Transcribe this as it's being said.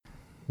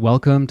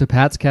Welcome to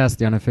Patscast,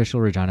 the unofficial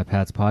Regina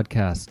Pats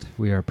podcast.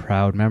 We are a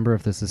proud member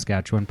of the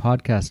Saskatchewan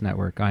Podcast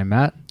Network. I'm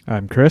Matt.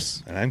 I'm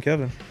Chris. And I'm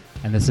Kevin.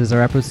 And this is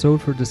our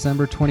episode for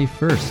December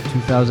 21st,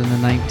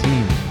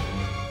 2019.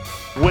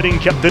 Whitting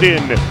kept it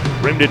in,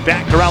 rimmed it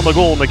back around the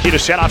goal. Nikita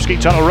Sedov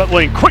skates on a right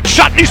wing. Quick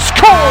shot, and he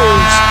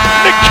scores!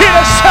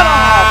 Nikita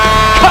Sedov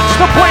cuts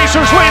the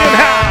Blazers lead in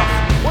half.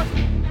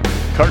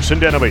 Carson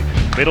Denemy,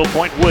 middle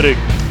point, Whitting,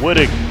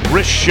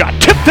 wrist shot,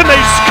 tipped, and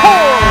they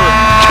score!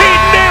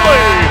 Cade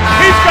Neely,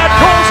 he's got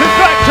goals in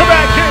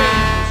back-to-back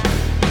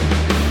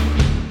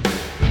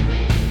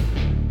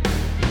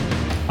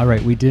games. All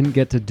right, we didn't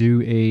get to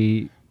do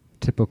a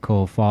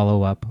typical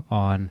follow-up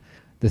on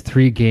the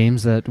three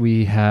games that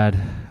we had.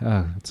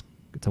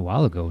 It's a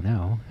while ago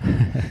now.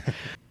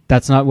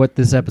 That's not what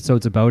this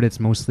episode's about. It's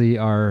mostly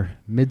our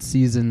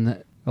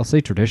mid-season, I'll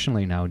say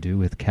traditionally now, do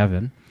with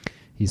Kevin.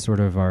 He's sort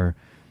of our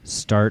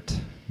start,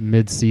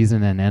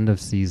 mid-season, and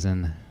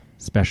end-of-season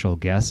special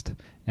guest.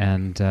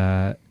 And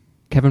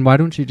Kevin, why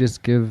don't you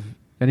just give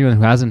anyone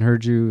who hasn't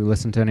heard you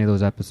listen to any of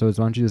those episodes,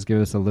 why don't you just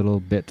give us a little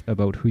bit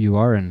about who you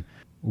are and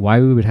why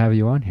we would have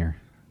you on here?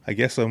 I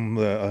guess I'm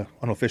the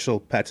unofficial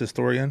Pats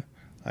historian.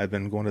 I've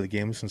been going to the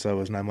games since I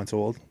was 9 months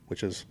old,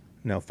 which is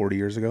now 40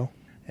 years ago.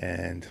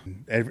 And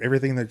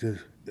anything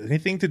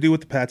to do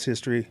with the Pats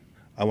history,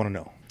 I want to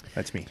know.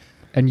 That's me.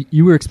 And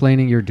you were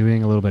explaining you're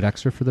doing a little bit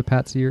extra for the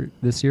Pats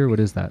this year. What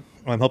is that?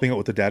 I'm helping out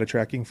with the data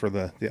tracking for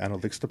the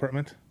analytics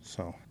department.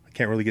 So I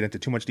can't really get into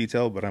too much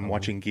detail, but I'm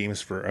watching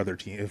games for other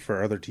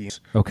teams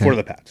for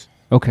the Pats.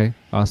 Okay,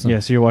 awesome. Yeah,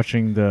 so you're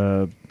watching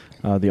the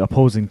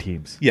opposing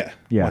teams. Yeah,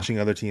 Yeah. Watching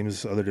other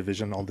teams, other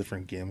division, all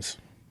different games.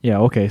 Yeah,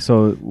 okay.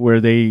 So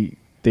where they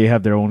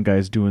have their own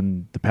guys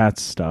doing the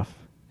Pats stuff,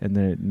 and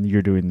then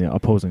you're doing the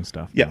opposing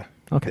stuff. Yeah.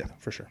 Okay. Yeah,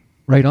 for sure.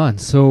 Right on.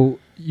 So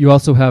you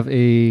also have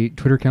a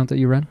Twitter account that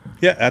you run?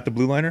 Yeah, at the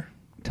Blue Liner.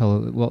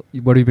 What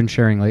have you been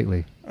sharing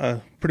lately?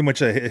 Pretty much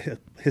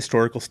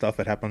historical stuff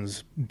that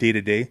happens day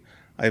to day.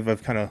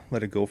 I've kind of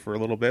let it go for a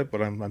little bit,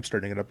 but I'm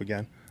starting it up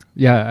again.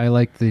 Yeah, I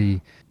like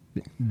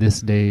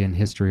this day in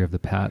history of the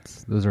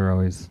Pats. Those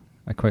are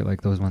I quite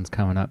like those ones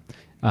coming up.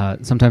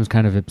 Sometimes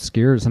kind of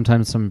obscure,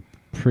 sometimes some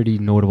pretty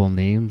notable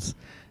names.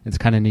 It's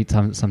kind of neat.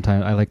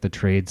 Sometimes I like the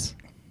trades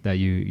that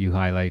you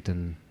highlight,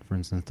 and for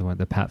instance,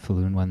 the Pat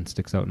Falloon one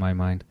sticks out in my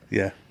mind.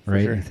 Yeah,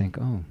 right. Sure. You think,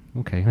 oh,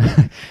 okay.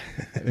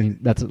 I mean,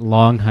 that's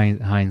long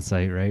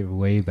hindsight, right?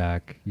 Way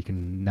back, you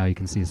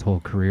can see his whole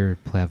career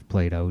have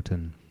played out,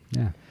 and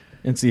yeah,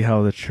 and see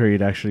how the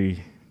trade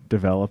actually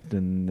developed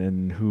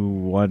and who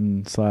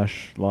won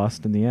 /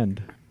 lost in the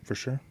end. For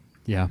sure.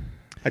 Yeah,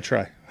 I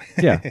try.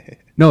 Yeah.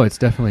 No, it's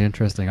definitely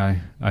interesting. I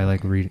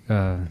like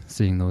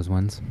seeing those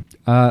ones.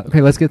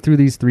 Okay, let's get through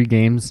these three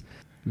games.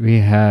 We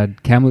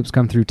had Kamloops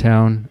come through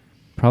town.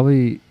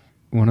 Probably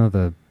one of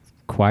the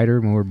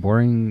quieter, more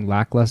boring,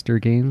 lackluster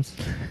games.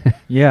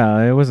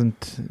 Yeah, it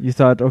wasn't. You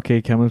thought,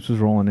 okay, Kamloops was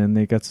rolling in.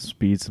 They got some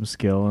speed, some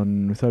skill,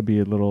 and we thought it'd be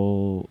a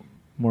little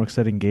more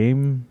exciting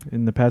game.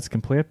 And the Pats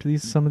can play up to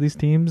some of these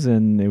teams,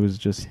 and it was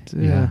just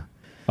yeah.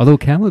 Although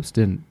Kamloops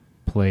didn't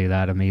play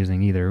that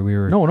amazing either. We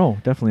were no,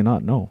 definitely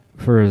not. No,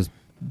 for as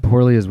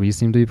poorly as we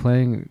seemed to be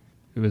playing,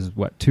 it was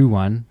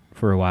 2-1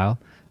 for a while.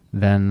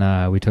 Then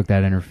we took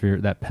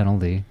that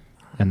penalty,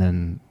 and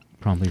then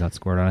promptly got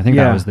scored on. I think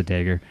that was the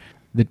dagger.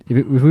 If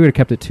we would have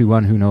kept it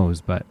 2-1, who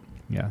knows? But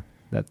yeah,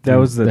 that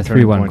was the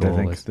turning 3-1 point. goal I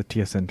think the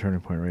TSN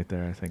turning point right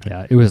there. I think.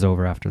 Yeah, it was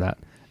over after that.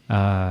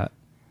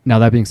 Now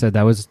that being said,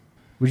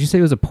 would you say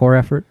it was a poor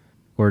effort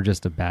or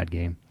just a bad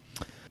game?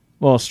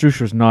 Well,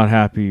 Strucher's not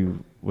happy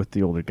with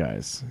the older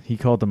guys. He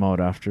called them out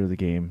after the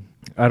game.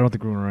 I don't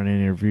think we're going to run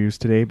any interviews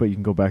today, but you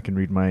can go back and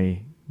read my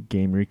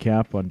game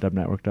recap on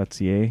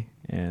dubnetwork.ca.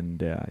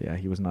 And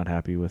he was not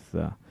happy with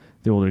the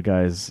older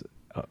guys'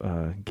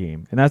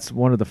 game. And that's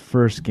one of the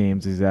first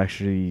games he's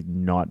actually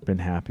not been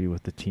happy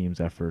with the team's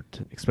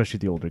effort, especially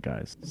the older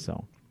guys.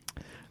 So,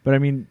 but I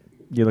mean,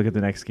 you look at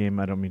the next game.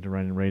 I don't mean to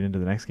run right into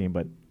the next game,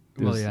 but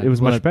it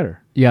was much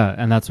better. Yeah,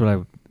 and that's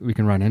what we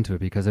can run into it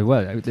because it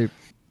was.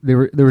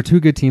 There were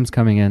two good teams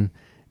coming in,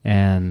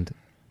 and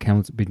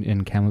Kamloops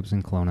and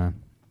Kelowna,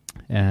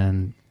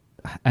 and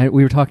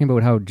we were talking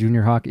about how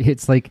junior hockey.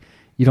 It's like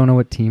you don't know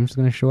what team's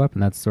going to show up,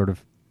 and that's sort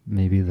of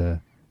maybe the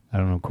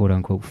quote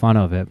unquote fun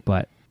of it.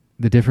 But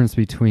the difference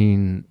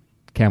between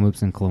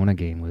Kamloops and Kelowna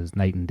game was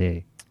night and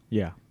day.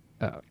 Yeah,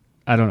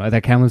 I don't know.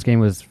 That Kamloops game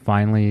was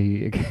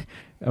finally, the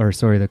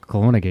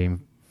Kelowna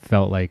game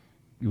felt like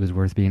it was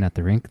worth being at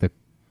the rink. The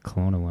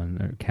Kelowna one,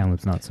 or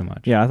Kamloops, not so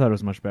much. Yeah, I thought it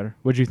was much better.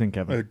 What do you think,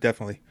 Kevin?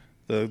 Definitely.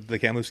 The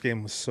Kamloops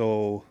game was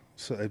so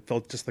it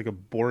felt just like a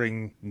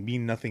boring,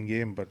 mean-nothing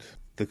game, but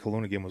the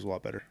Kelowna game was a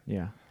lot better.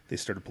 Yeah. They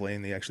started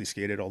playing. They actually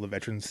skated. All the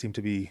veterans seemed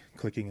to be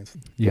clicking.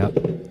 Yeah.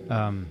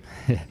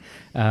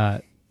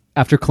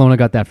 After Kelowna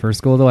got that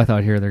first goal, though, I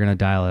thought, they're going to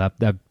dial it up.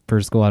 That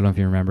first goal, I don't know if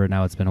you remember it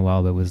now. It's been a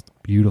while, but it was a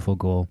beautiful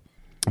goal.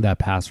 That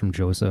pass from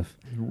Joseph.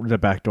 The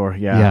back door,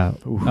 yeah. Yeah.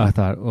 I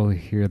thought,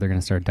 they're going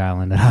to start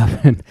dialing it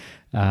up.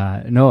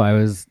 And no, I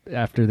was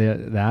after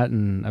that,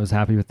 and I was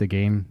happy with the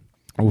game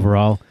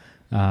overall.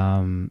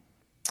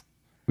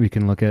 we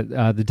can look at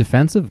the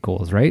defensive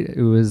goals, right?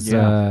 It was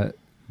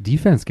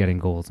defense getting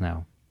goals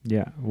now.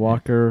 Yeah,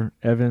 Walker,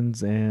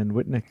 Evans, and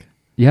Whitnick.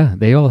 Yeah,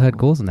 they all had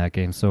goals in that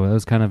game, so that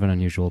was kind of an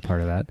unusual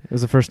part of that. It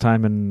was the first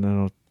time in, I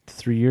don't know,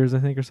 3 years, I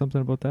think, or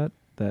something about that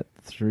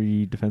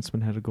 3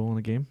 defensemen had a goal in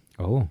a game.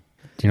 Oh,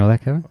 do you know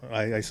that, Kevin?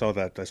 I saw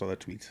that. I saw that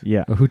tweet.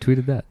 Yeah. Oh, who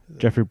tweeted that?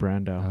 Jeffrey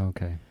Brandow. Oh,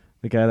 okay.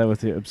 The guy that with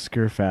the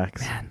obscure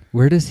facts. Man,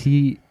 where does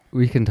he...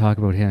 We can talk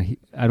about him.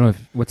 I don't know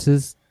what's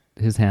his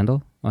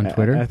handle on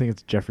Twitter? I think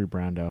it's Jeffrey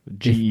Brandow.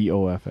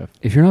 Geoff.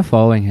 If you're not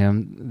following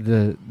him,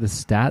 the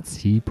stats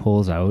he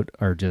pulls out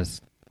are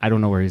just... I don't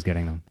know where he's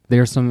getting them. They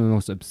are some of the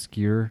most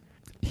obscure...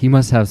 He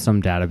must have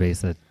some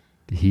database that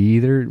he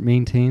either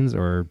maintains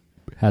or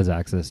has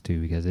access to,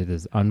 because it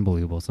is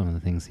unbelievable some of the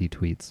things he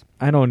tweets.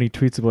 I know, and he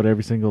tweets about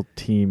every single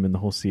team in the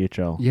whole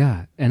CHL.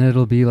 Yeah, and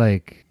it'll be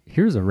like,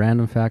 here's a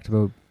random fact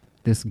about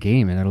this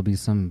game, and it'll be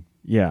some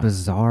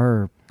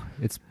bizarre...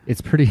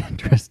 It's pretty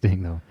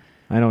interesting, though.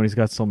 I know, and he's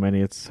got so many,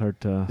 it's hard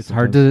to... It's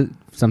hard to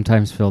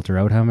sometimes filter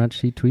out how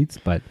much he tweets,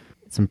 but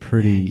some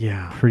pretty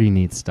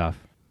neat stuff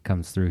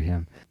comes through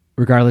him.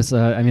 Regardless,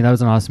 I mean, that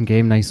was an awesome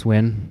game, nice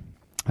win.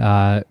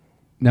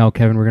 Now,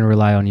 Kevin, we're going to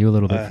rely on you a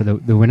little bit for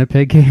the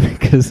Winnipeg game,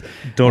 because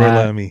don't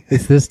rely on me.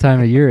 It's this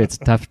time of year. It's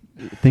tough.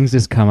 Things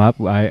just come up.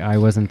 I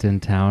wasn't in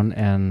town,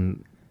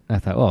 and I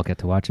thought, I'll get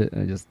to watch it.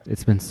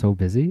 It's been so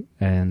busy,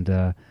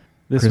 and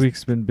this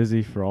week's been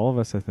busy for all of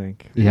us, I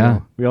think.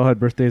 Yeah, we all had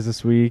birthdays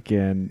this week,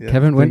 and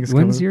Kevin,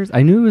 when's yours?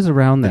 I knew it was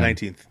around the then.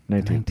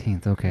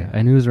 19th. Okay,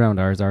 I knew it was around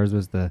ours. Ours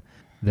was the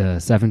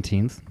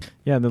 17th.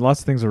 Yeah, and then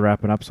lots of things are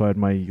wrapping up. So I had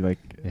my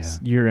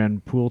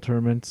year-end pool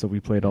tournament. So we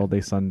played all day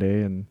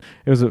Sunday, and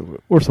it was a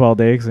worthwhile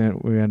day because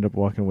we ended up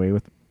walking away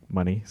with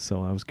money.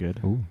 So that was good.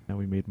 Ooh. And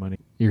we made money.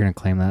 You're gonna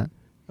claim that?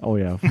 Oh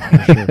yeah,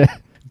 for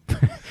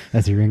sure.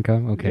 That's your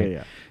income. Okay,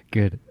 yeah.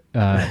 Good.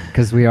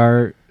 Because we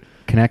are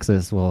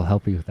Connexus will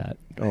help you with that.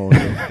 Oh,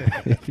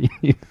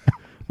 okay.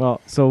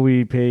 Well, so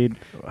we paid.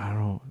 I don't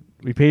know.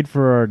 We paid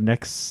for our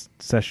next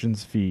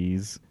session's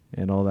fees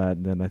and all that,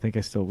 and then I think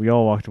we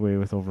all walked away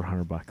with over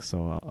 $100.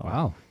 So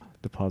wow,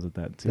 deposit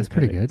that. That's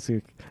pretty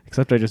good.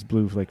 Except I just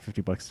blew like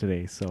 $50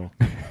 today. So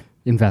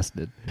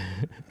invested.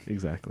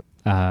 Exactly.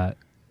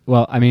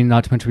 Well, I mean,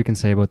 not too much we can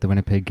say about the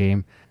Winnipeg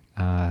game,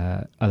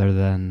 other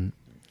than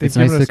it's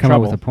nice to come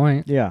out with a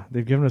point. Yeah,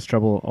 they've given us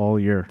trouble all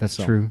year. That's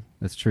true.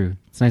 That's true.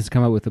 It's nice to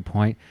come out with a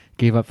point.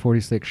 Gave up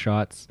 46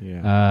 shots.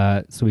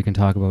 Yeah. So we can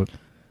talk about.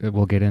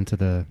 We'll get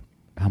into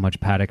how much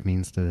Paddock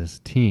means to this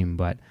team,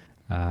 but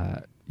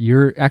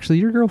your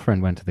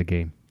girlfriend went to the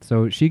game,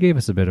 so she gave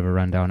us a bit of a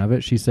rundown of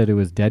it. She said it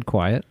was dead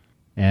quiet,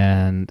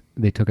 and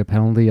they took a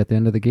penalty at the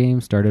end of the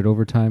game. Started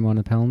overtime on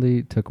a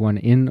penalty. Took one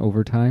in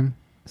overtime.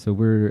 So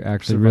we're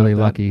actually really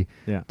lucky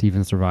to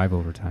even survive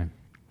overtime.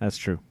 That's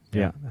true.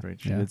 Yeah, that's right.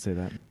 She did say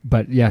that.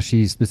 But yeah,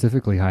 she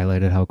specifically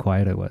highlighted how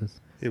quiet it was.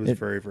 It was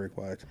very, very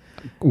quiet.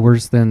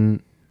 Worse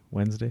than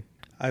Wednesday?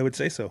 I would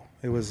say so.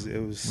 It was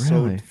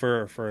really? So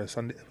for a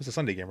Sunday. It was a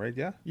Sunday game, right?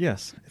 Yeah.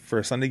 Yes. For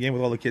a Sunday game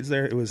with all the kids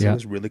there, it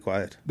was really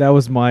quiet. That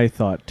was my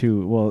thought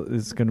too. Well,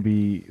 it's going to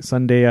be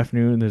Sunday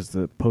afternoon. There's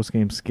the post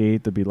game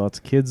skate. There'll be lots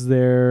of kids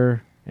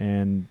there,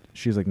 and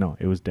she's like, "No,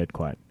 it was dead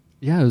quiet."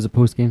 Yeah, it was a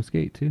post game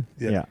skate too.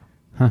 Yeah.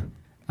 Huh.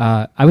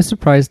 I was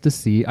surprised to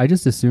see. I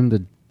just assumed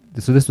that.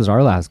 So this was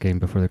our last game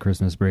before the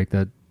Christmas break.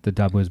 That the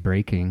dub was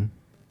breaking.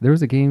 There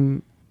was a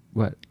game.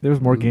 What? There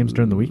was more games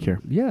during the week here.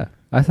 Yeah,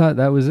 I thought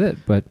that was it,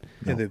 but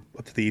Up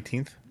to the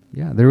 18th.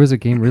 Yeah, there was a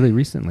game really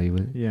recently.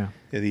 The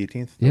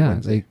 18th. Yeah,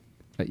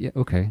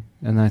 okay.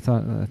 And I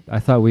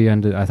thought we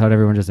ended. I thought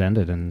everyone just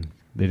ended, and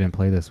they didn't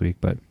play this week,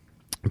 but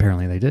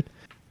apparently they did.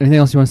 Anything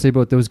else you want to say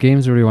about those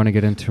games, or do we want to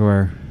get into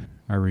our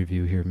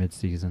review here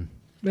mid-season?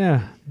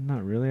 Yeah,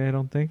 not really. I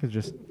don't think it's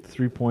just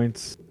 3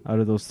 points out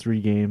of those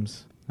 3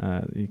 games.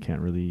 You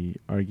can't really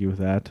argue with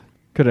that.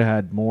 Could have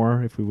had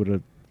more if we would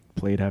have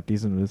played half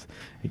decent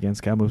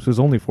against Kamloops. It was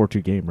only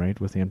 4-2 game, right,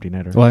 with the empty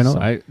netter. Well, I know.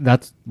 So.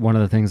 That's one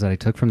of the things that I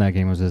took from that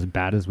game was as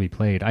bad as we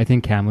played. I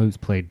think Kamloops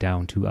played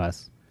down to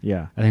us.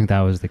 Yeah, I think that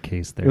was the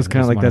case there. It was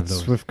kind of like that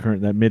Swift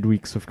Current, that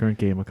midweek Swift Current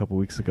game a couple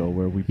weeks ago,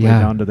 where we played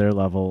down to their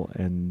level,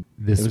 and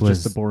it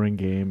was just a boring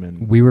game.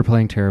 And we were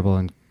playing terrible,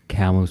 and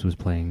Kamloops was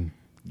playing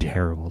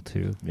terrible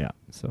too. Yeah.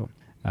 So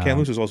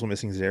Kamloops was also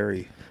missing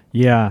Zeri.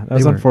 Yeah, that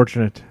was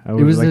unfortunate. It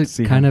was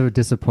kind of a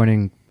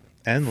disappointing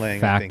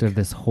fact of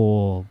this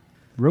whole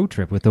road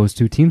trip with those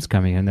 2 teams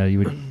coming in, that you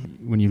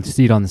would, when you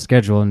see it on the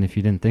schedule, and if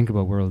you didn't think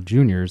about World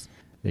Juniors,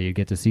 that you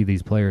get to see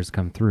these players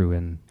come through,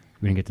 and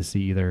we didn't get to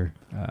see either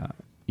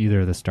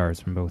of the stars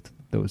from both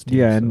those teams.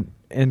 Yeah,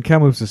 and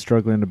Kamloops is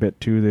struggling a bit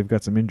too. They've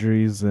got some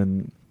injuries,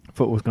 and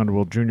Foot was gone to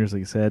World Juniors, like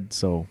you said,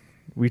 so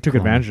we took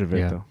advantage of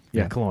it though.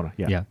 Yeah, Kelowna.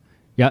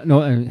 Yeah.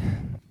 No,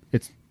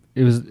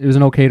 it was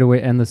an okay to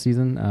end the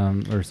season,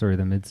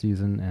 the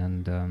mid-season,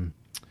 and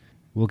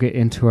we'll get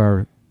into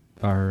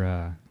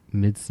our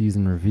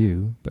mid-season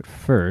review. But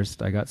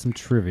first, I got some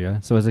trivia.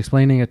 So I was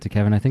explaining it to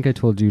Kevin. I think I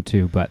told you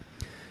too. But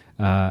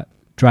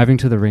driving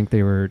to the rink,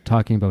 they were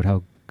talking about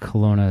how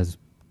Kelowna has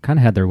kind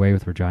of had their way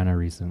with Regina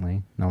recently.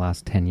 In the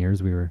last 10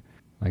 years,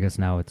 I guess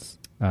now it's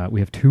we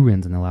have 2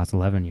 wins in the last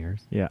 11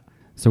 years. Yeah.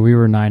 So we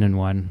were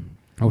 9-1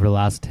 over the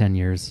last 10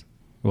 years.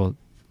 Well,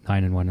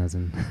 9-1 as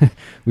in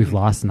we've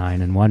lost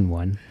 9 and won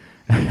 1.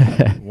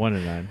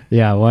 1-9.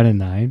 Yeah,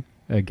 1-9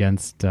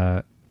 against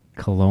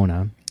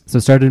Kelowna. So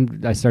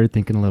I started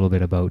thinking a little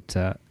bit about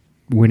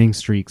winning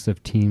streaks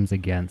of teams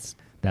against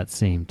that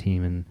same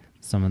team and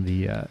some of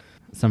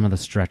the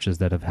stretches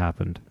that have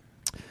happened.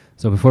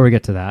 So before we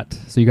get to that,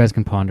 so you guys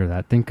can ponder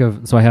that.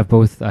 I have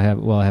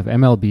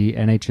MLB,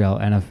 NHL,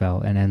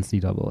 NFL, and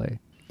NCAA.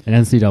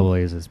 And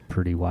NCAA is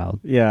pretty wild.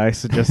 Yeah, I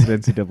suggested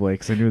NCAA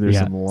because I knew there's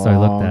some long so I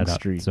looked that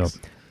streaks. up. So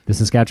the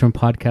Saskatchewan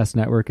Podcast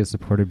Network is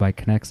supported by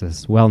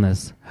Connexus.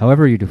 Wellness,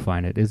 however you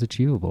define it, is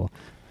achievable.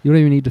 You don't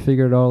even need to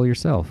figure it all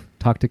yourself.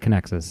 Talk to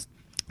Connexus.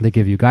 They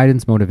give you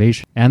guidance,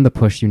 motivation, and the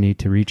push you need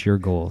to reach your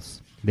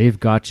goals. They've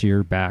got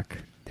your back.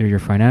 They're your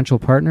financial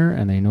partner,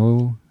 and they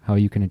know how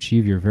you can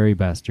achieve your very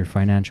best, your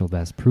financial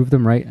best. Prove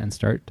them right and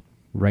start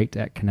right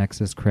at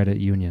Connexus Credit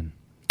Union.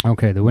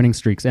 Okay, the winning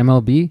streaks.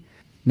 MLB.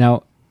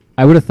 Now,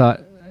 I would have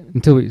thought,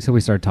 until we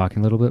started talking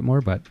a little bit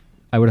more, but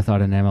I would have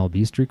thought an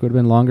MLB streak would have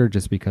been longer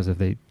just because of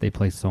they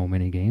play so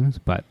many games.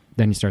 But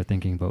then you start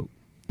thinking about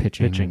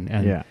pitching.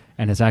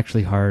 And it's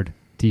actually hard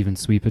to even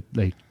sweep it,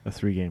 like a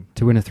 3-game.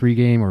 To win a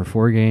 3-game or a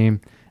 4-game,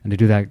 and to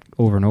do that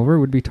over and over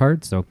would be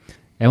hard. So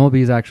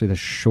MLB is actually the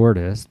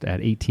shortest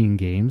at 18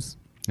 games,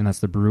 and that's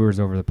the Brewers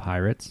over the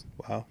Pirates.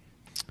 Wow.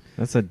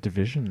 That's a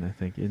division, I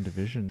think, in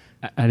division.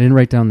 I didn't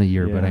write down the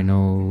year, but I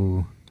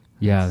know,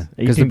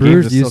 because the 18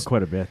 Brewers games is still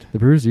quite a bit. The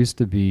Brewers used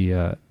to be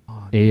AL,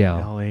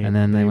 and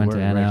then they went to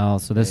NL.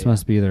 Right. So this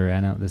must be their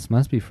NL. This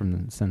must be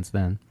from since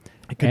then.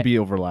 It could be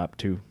overlap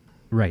too.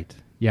 Right.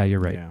 Yeah, you're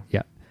right.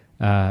 Yeah.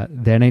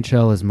 The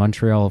NHL is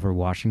Montreal over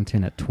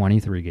Washington at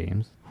 23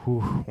 games.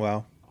 Whew.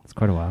 Wow. It's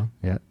quite a while.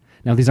 Yeah.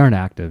 Now these aren't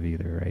active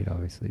either, right?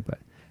 Obviously, but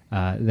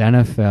the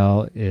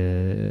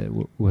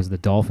NFL was the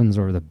Dolphins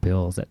over the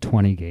Bills at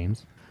 20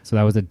 games. So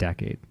that was a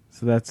decade.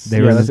 So that's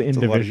they were in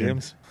division. A lot of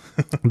games.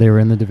 They were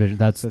in the division.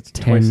 That's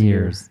 10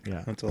 years.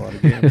 Yeah, that's a lot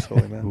of games.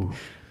 Holy man.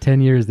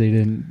 10 years they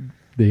didn't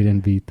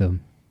beat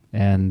them,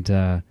 and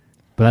but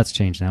that's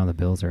changed now. The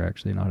Bills are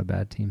actually not a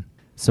bad team.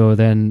 So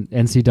then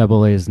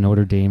NCAA is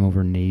Notre Dame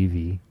over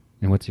Navy.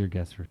 And what's your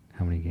guess for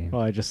how many games?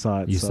 Well, I just saw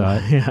it. You saw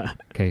it? Yeah.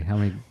 Okay, how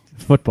many?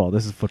 Football.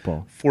 This is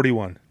football.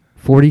 41.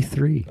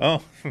 43.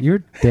 Oh.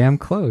 You're damn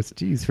close.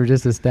 Jeez, for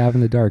just a stab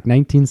in the dark.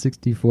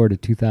 1964 to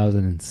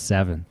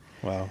 2007.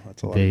 Wow,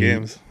 that's a lot of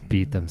games.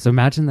 Beat them. So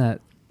imagine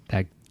that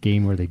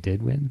game where they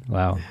did win.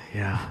 Wow.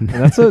 Yeah.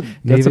 That's a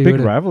big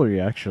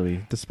rivalry,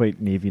 actually.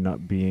 Despite Navy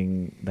not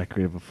being that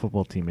great of a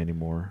football team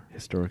anymore,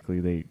 historically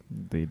they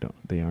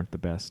aren't the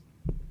best.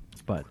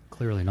 But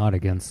clearly not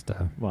against.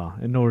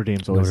 And Notre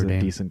Dame's always a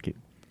decent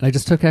game. I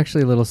just took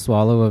actually a little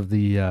swallow of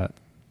the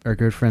our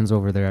good friends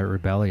over there at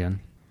Rebellion.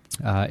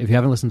 If you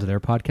haven't listened to their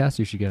podcast,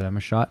 you should give them a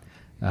shot.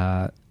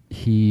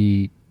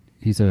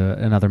 He's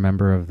another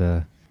member of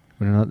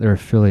another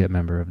affiliate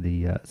member of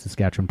the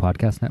Saskatchewan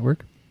Podcast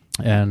Network,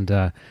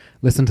 and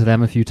listened to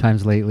them a few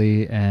times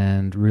lately,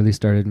 and really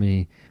started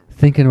me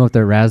thinking about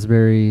their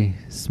raspberry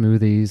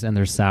smoothies and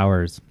their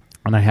sours.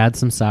 And I had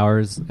some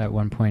sours at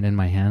one point in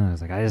my hand, and I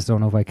was like, I just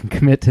don't know if I can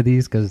commit to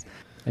these, because,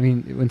 I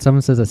mean, when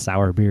someone says a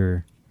sour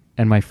beer,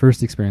 and my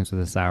first experience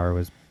with a sour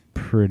was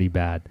pretty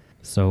bad.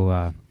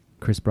 So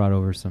Chris brought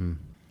over some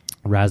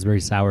raspberry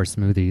sour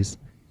smoothies,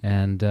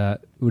 and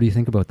what do you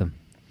think about them?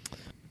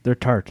 They're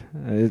tart.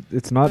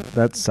 It's not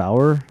that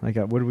sour. Like,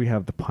 what did we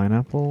have? The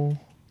pineapple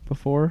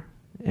before?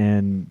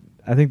 And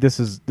I think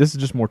this is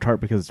just more tart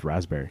because it's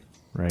raspberry,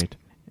 right?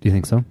 Do you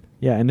think so?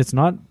 Yeah, and it's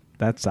not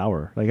that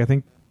sour. Like, I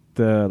think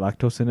the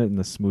lactose in it and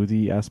the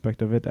smoothie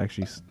aspect of it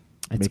actually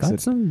it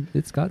gives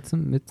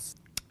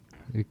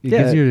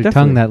your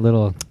tongue that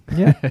little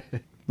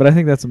but I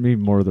think that's maybe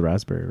more of the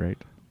raspberry, right?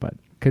 But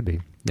could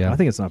be. Yeah, I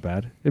think it's not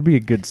bad. It'd be a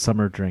good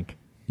summer drink.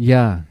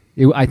 Yeah,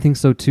 I think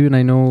so too. And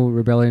I know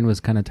Rebellion was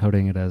kind of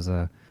touting it as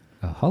a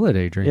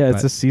holiday drink. Yeah,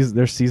 it's a season.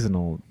 They're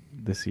seasonal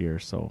this year,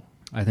 so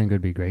I think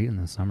it'd be great in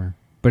the summer.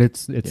 But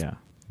it's it's not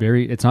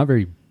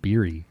very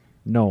beery.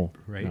 No,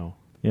 right? No.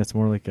 Yeah, it's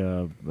more like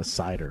a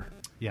cider.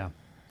 Yeah.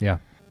 Yeah.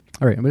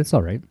 All right, but it's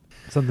all right.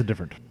 Something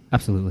different.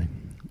 Absolutely.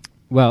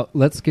 Well,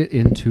 let's get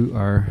into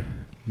our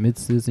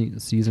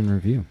mid-season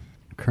review.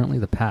 Currently,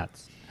 the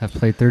Pats have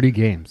played 30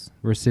 games.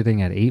 We're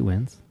sitting at 8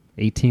 wins,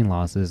 18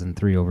 losses, and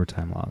 3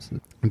 overtime losses.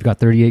 We've got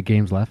 38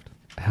 games left.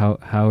 How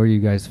are you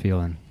guys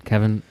feeling?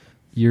 Kevin,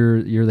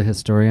 you're the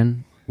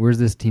historian. Where's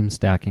this team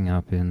stacking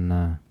up in...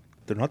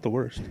 They're not the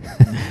worst.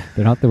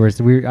 They're not the worst.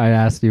 I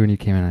asked you when you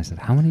came in, I said,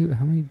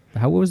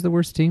 what was the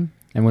worst team?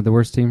 And what the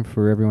worst team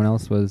for everyone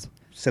else was...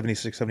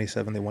 76,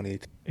 77, they won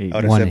 8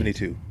 out of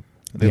 72.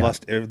 They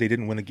lost. They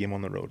didn't win a game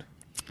on the road.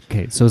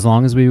 Okay, so as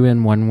long as we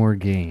win one more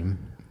game,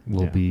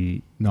 we'll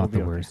be not the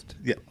worst.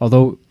 Yeah.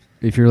 Although,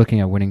 if you're looking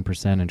at winning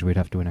percentage, we'd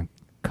have to win a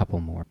couple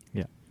more.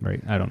 Yeah.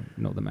 Right. I don't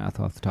know the math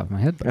off the top of my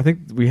head. But I think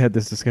we had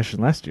this discussion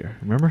last year.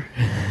 Remember?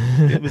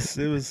 It was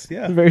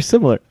very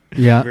similar.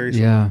 Yeah. Very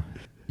similar.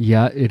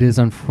 Yeah. It is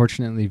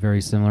unfortunately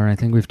very similar. I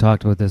think we've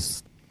talked about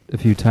this a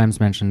few times,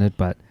 mentioned it,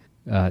 but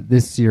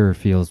This year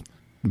feels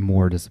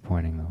more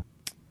disappointing, though.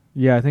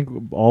 Yeah, I think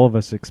all of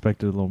us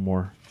expected a little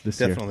more this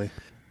year. Definitely.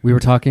 We were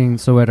talking,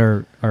 so at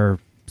our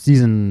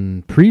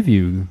season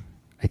preview,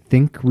 I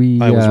think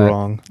I was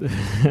wrong.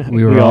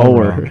 We were We all all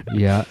were. wrong.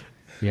 Yeah.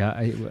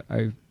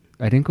 I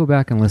didn't go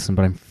back and listen,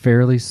 but I'm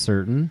fairly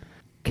certain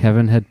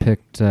Kevin had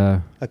picked.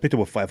 I picked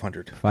about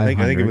 500. I think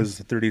 500. it was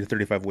 30 to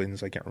 35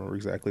 wins. I can't remember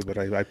exactly, but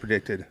I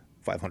predicted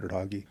 500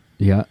 hockey.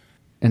 Yeah,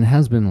 and it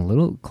has been a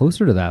little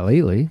closer to that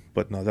lately.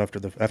 But not after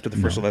the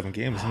first 11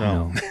 games.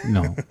 No.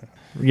 No.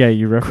 Yeah,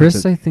 you referenced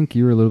Chris, it. I think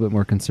you were a little bit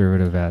more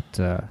conservative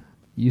at.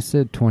 You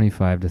said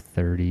 25 to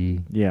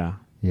 30. Yeah.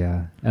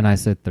 Yeah, and I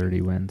said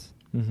 30 wins.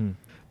 Mm-hmm.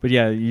 But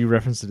yeah, you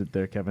referenced it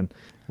there, Kevin.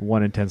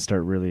 1 and 10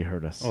 start really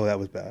hurt us. Oh, that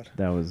was bad.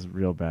 That was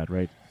real bad,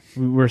 right?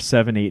 We're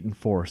 7, 8, and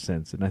 4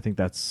 since, and I think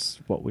that's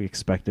what we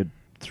expected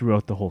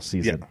throughout the whole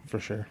season. Yeah, for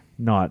sure.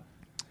 Not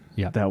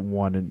Yeah. that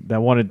 1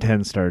 and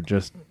 10 start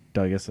just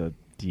dug us a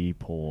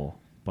deep hole.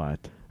 But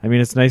I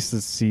mean, it's nice to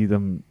see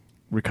them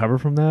recover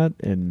from that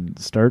and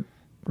start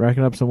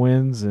racking up some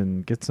wins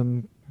and get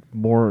some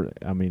more.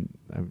 I mean,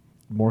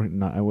 more.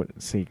 Not, I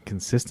wouldn't say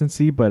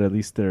consistency, but at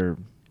least they're.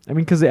 I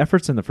mean, because the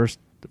efforts in the first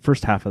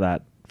half of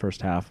that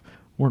first half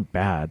weren't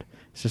bad.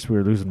 It's just we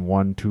were losing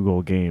 1-2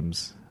 goal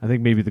games. I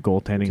think maybe the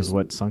goaltending is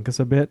what sunk us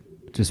a bit.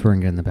 Just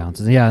weren't getting the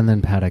bounces. Yeah, and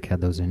then Paddock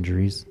had those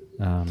injuries.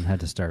 Had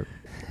to start.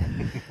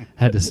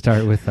 Had to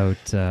start without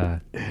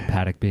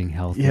Paddock being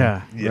healthy.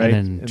 Yeah, Yeah. right.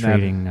 And then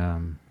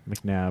trading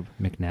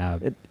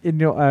McNabb. You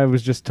know, I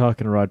was just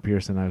talking to Rod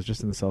Pearson. I was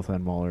just in the South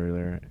End Mall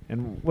earlier.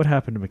 And what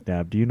happened to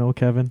McNabb? Do you know,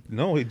 Kevin?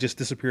 No, he just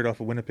disappeared off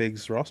of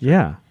Winnipeg's roster.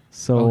 Yeah.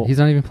 So Oh, he's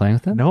not even playing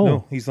with them?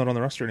 No, he's not on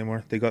the roster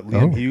anymore. They got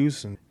Liam Oh.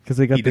 Hughes, and because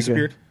they got he the guy-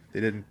 disappeared.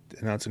 They didn't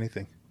announce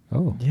anything.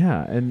 Oh.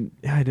 Yeah, and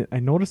I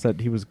noticed that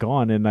he was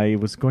gone, and I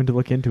was going to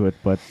look into it,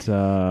 but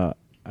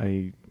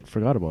I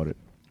forgot about it.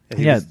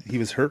 He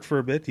was hurt for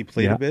a bit. He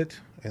played Yeah. a bit,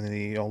 and then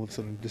he all of a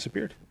sudden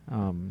disappeared.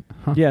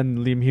 Yeah, and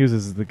Liam Hughes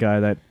is the guy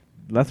that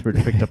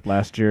Lethbridge picked up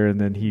last year, and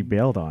then he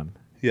bailed on.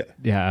 Yeah.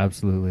 Yeah,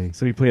 absolutely.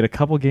 So he played a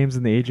couple games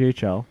in the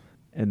AJHL,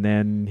 and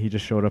then he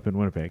just showed up in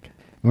Winnipeg.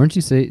 Weren't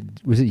you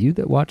was it you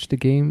that watched a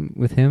game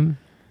with him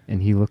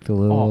and he looked a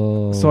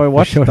little So I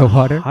watched fish out the of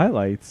water?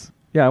 highlights.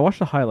 Yeah, I watched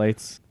the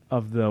highlights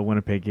of the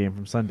Winnipeg game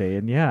from Sunday,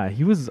 and yeah,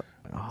 he was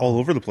All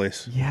over the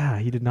place. Yeah,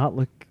 he did not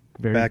look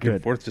very Back good.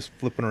 and forth, just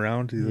flipping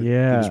around.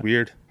 Yeah. It was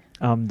weird.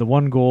 The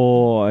one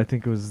goal, I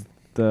think it was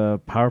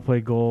the power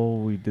play goal.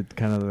 We did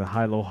kind of the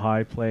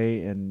high-low-high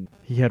play, and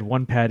he had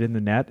one pad in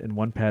the net and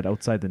one pad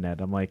outside the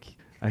net. I'm like,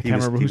 I can't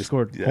remember who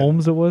scored. yeah.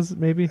 Holmes it was,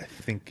 maybe? I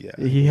think, yeah.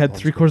 He had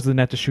Holmes 3/4 of the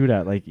net to shoot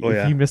at. Like, Oh, if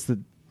yeah. he missed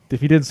if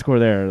he didn't score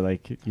there,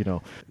 like, you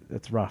know,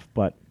 that's rough.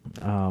 But,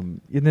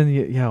 and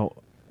then,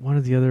 one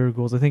of the other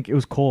goals, I think it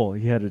was Cole.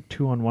 He had a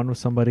 2-on-1 with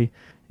somebody,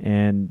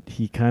 and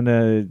he kind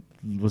of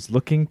was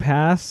looking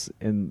pass,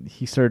 and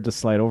he started to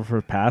slide over for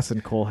a pass,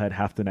 and Cole had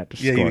half the net to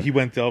score. Yeah, he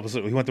went the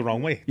opposite. He went the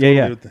wrong way.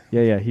 Yeah.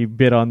 Totally. He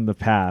bid on the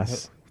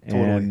pass,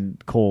 Totally.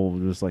 and Cole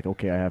was like,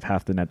 okay, I have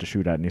half the net to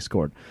shoot at, and he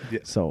scored. Yeah.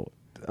 So,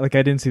 like,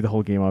 I didn't see the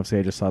whole game, obviously.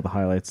 I just saw the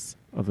highlights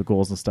of the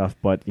goals and stuff.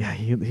 But, yeah,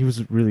 he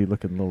was really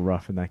looking a little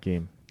rough in that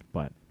game.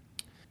 But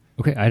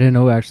Okay, I didn't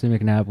know actually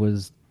McNabb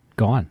was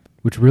gone,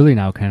 which really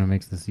now kind of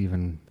makes this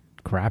even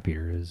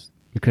crappier. Is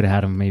you could have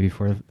had him maybe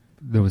for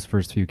those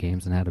first few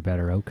games and had a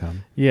better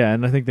outcome. yeah,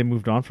 and I think they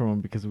moved on from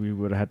him because we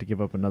would have had to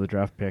give up another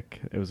draft pick.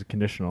 It was a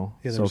conditional.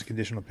 Yeah, there so was a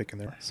conditional pick in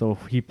there. So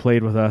if he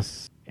played with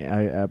us,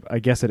 I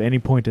guess at any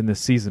point in this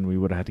season we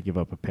would have had to give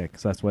up a pick.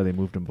 So that's why they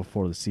moved him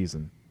before the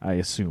season, I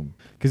assume.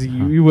 Because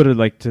you would have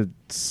liked to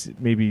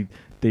maybe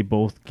they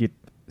both get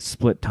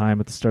split time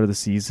at the start of the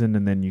season,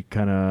 and then you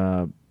kind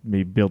of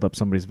maybe build up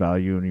somebody's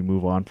value and you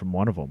move on from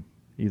one of them,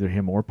 either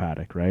him or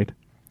Paddock, right?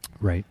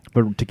 Right.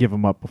 But to give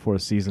him up before the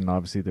season,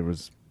 obviously there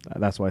was.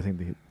 That's why I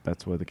think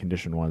that's where the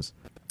condition was.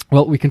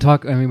 Well, we can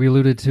talk. I mean, we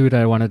alluded to it.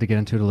 I wanted to get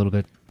into it a little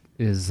bit.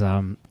 Is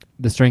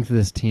the strength of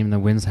this team? The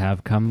wins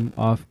have come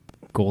off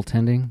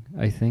goaltending,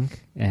 I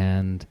think.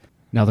 And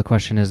now the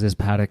question is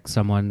Paddock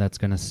someone that's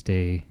going to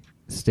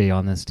stay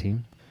on this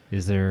team?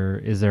 Is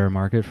there a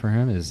market for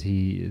him? Is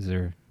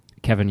there?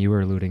 Kevin, you were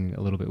alluding a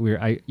little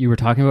bit. You were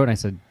talking about it, and I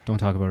said, don't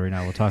talk about it right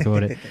now. We'll talk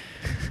about it.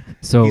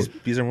 So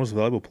he's our most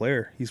valuable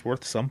player. He's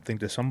worth something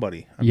to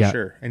somebody, I'm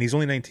sure. And he's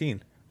only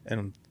 19.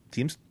 And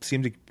teams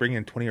seem to bring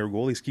in 20-year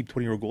goalies, keep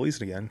 20-year goalies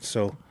again.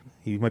 So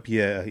he might be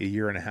a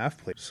year and a half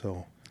player.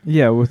 So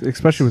yeah,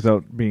 especially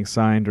without being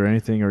signed or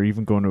anything, or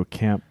even going to a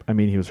camp. I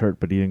mean, he was hurt,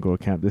 but he didn't go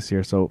to camp this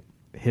year. So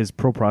his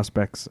pro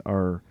prospects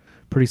are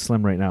pretty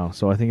slim right now.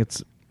 So I think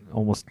it's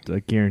almost a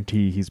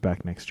guarantee he's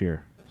back next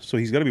year. So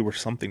he's got to be worth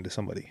something to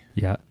somebody.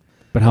 yeah,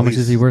 but how much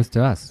is he worth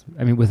to us?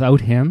 I mean, without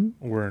him,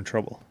 We're in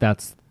trouble.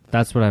 that's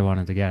what I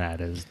wanted to get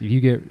at. Is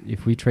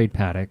if we trade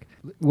Paddock,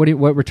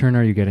 what return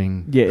are you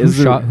getting? Yeah,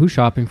 who's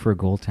shopping for a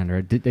goaltender?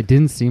 It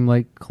didn't seem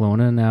like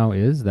Kelowna now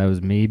is. That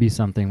was maybe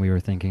something we were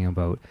thinking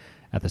about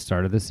at the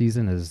start of the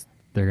season. Is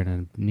they're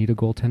going to need a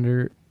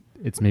goaltender?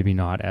 It's maybe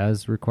not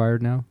as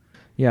required now.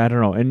 Yeah, I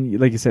don't know. And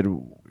like you said,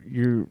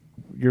 your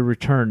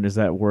return, is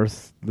that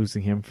worth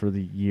losing him for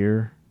the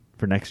year,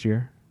 for next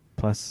year?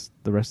 plus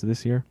the rest of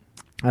this year?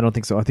 I don't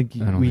think so. I think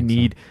we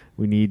need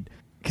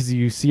because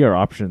you see our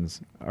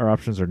options. Our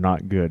options are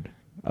not good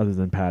other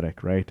than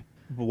Paddock, right?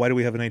 But why do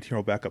we have a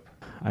 19-year-old backup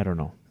I don't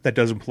know. that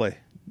doesn't play?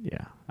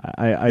 Yeah,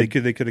 They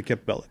could have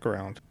kept Bellick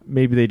around.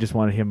 maybe they just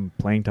wanted him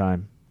playing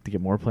time to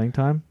get more playing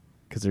time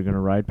because they're going to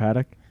ride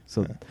Paddock.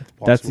 So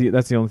That's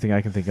that's the only thing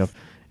I can think of.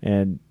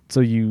 And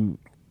so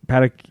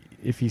Paddock,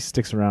 if he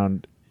sticks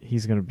around,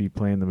 he's going to be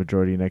playing the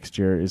majority next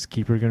year. Is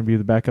Keeper going to be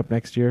the backup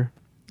next year,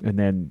 and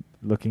then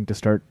looking to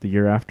start the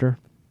year after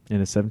in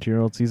a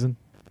 17-year-old season?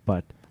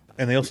 But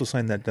And they also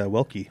signed that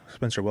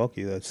Spencer Welke,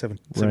 the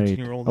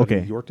 17-year-old Okay.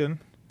 out of Yorkton.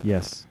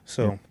 yes,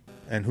 So,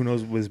 and who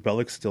knows,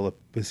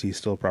 is he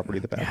still a property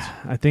of the Pats?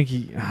 I think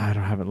I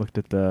haven't looked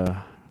at the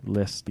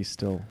list. He's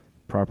still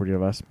property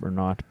of us or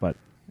not, but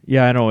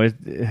yeah, I know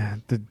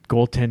the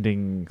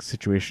goaltending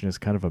situation is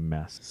kind of a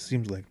mess.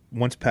 Seems like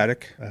once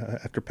Paddock,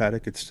 after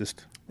Paddock, it's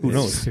just, who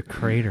knows? It's a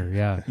crater,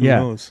 yeah. Who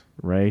knows?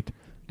 Right?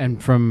 And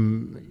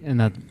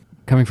that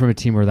coming from a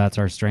team where that's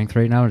our strength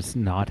right now, to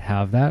not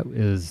have that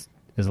is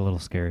a little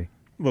scary.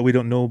 But we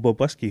don't know about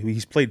Buskey.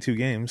 He's played 2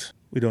 games.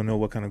 We don't know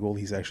what kind of goal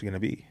he's actually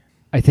going to be.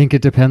 I think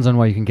it depends on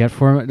what you can get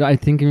for him. I'm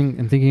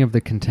thinking of the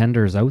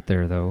contenders out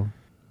there, though.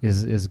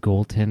 Is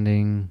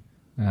goaltending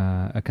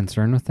a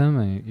concern with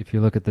them? If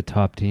you look at the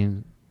top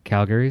team,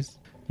 Calgary's.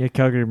 Yeah,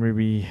 Calgary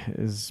maybe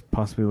is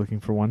possibly looking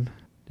for one.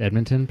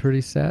 Edmonton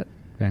pretty set.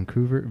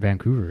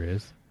 Vancouver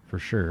is for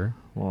sure.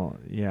 Well,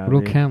 yeah. What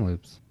about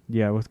Kamloops?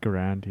 Yeah, with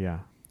Garand, yeah.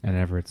 And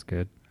Everett's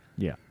good.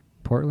 Yeah.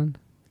 Portland.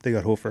 They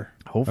got Hofer.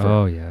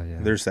 Oh yeah.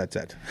 There's that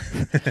set.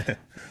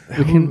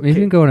 We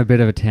can go on a bit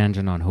of a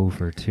tangent on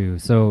Hofer too.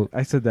 So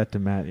I said that to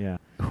Matt. Yeah.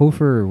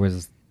 Hofer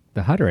was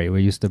the Hutterite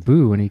we used to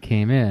boo when he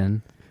came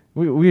in.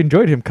 We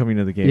enjoyed him coming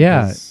to the game.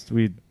 Yeah.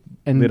 We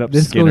And lit up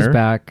this Skinner. goes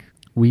back,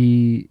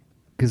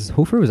 because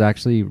Hofer was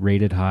actually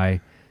rated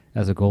high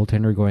as a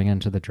goaltender going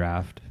into the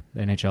draft,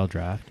 the NHL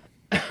draft.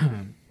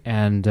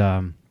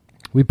 And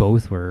we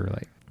both were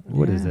like,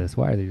 what is this?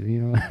 Why are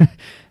they,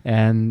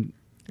 And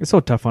It's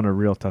so tough on a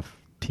real tough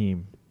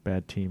team,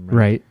 bad team.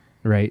 Right.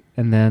 right.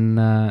 And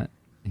then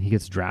he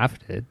gets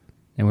drafted,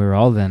 and we were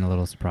all then a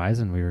little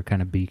surprised, and we were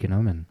kind of beaking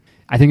him. And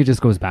I think it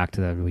just goes back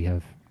to that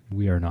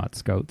we are not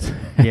scouts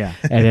Yeah.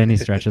 at any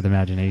stretch of the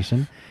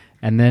imagination.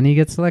 And then he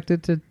gets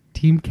selected to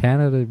Team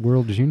Canada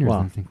World Juniors.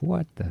 Wow. And I think,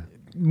 what the?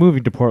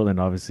 Moving to Portland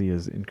obviously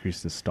has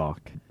increased his stock.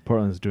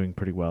 Portland's doing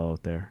pretty well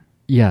out there.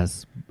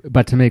 Yes,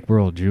 but to make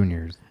World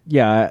Juniors.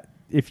 Yeah,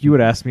 if you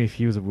would ask me if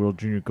he was a World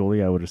Junior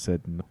goalie, I would have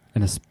said no.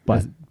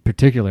 And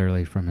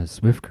particularly from his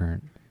Swift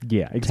current.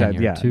 Yeah, exactly.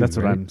 Tenure Yeah, too, that's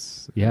what right?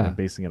 I'm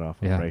basing it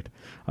off of, Yeah. right?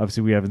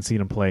 Obviously, we haven't seen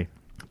him play,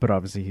 but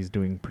obviously he's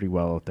doing pretty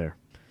well out there.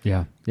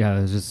 Yeah, I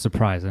was just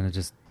surprised,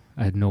 and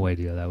I had no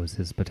idea that was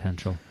his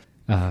potential.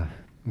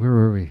 Where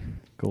were we?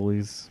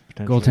 Goalies,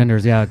 potentially.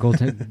 Goaltenders, yeah,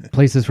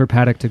 places for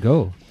Paddock to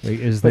go. Like,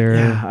 is there?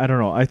 Yeah, I don't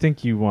know. I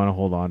think you want to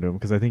hold on to him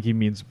because I think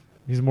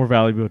he's more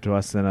valuable to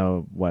us than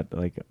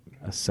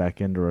a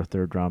second or a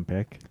third round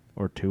pick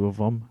or 2 of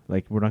them.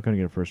 Like, we're not going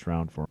to get a first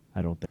round for him,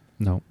 I don't think.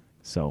 No,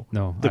 So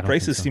no. The I don't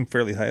prices think so. seem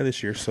fairly high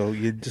this year, so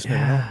you just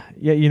never know.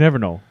 Yeah, you never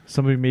know.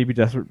 Somebody may be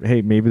desperate.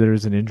 Hey, maybe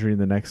there's an injury in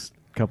the next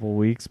couple of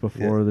weeks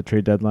before the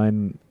trade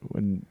deadline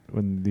when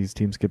these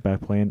teams get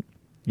back playing.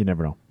 You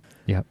never know.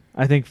 Yeah,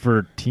 I think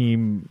for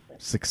team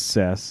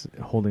success,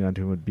 holding on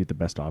to him would be the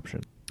best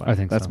option. But I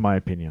think that's so. my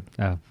opinion.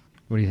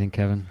 What do you think,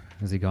 Kevin?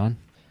 Is he gone?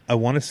 I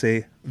want to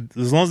say,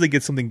 as long as they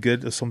get something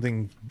good,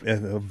 something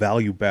of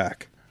value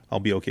back, I'll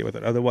be okay with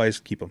it. Otherwise,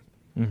 keep him.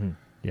 Mm-hmm.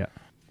 Yeah.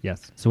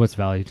 Yes. So what's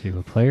value to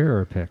a player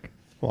or a pick?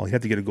 Well, you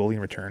have to get a goalie in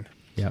return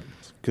Yeah.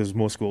 because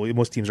most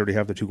teams already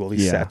have the 2 goalies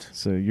Yeah. set.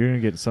 So you're gonna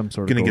get some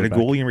sort of Going to get a back.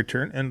 goalie in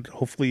return, and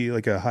hopefully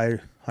like a high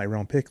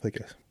round pick,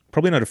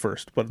 probably not a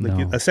first, but like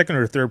No. a second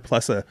or a third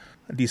plus a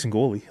decent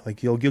goalie.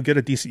 Like you'll get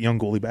a decent young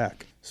goalie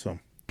back. So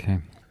Okay.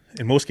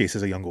 in most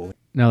cases, a young goalie.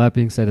 Now that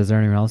being said, is there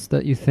anyone else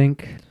that you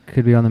think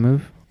could be on the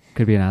move?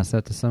 Could be an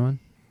asset to someone?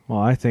 Well,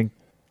 I think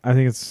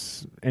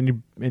it's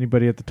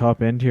anybody at the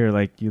top end here.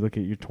 Like you look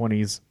at your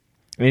 20s,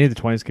 any of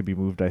the 20s could be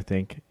moved. I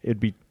think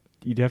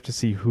you'd have to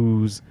see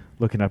who's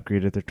looking to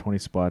upgrade at their 20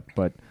 spot.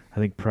 But I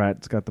think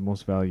Pratt's got the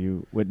most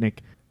value. Whitnick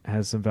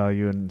has some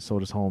value, and so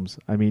does Holmes.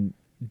 I mean,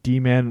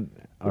 D-men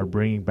are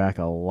bringing back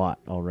a lot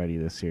already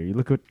this year. You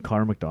look what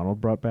Connor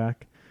McDonald brought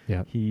back.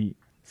 Yeah.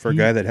 For a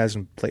guy that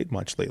hasn't played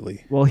much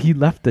lately. Well, he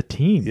left the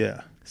team.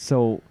 Yeah.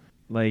 So,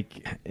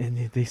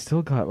 and they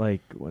still got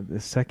the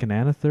second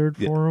and a third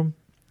for him.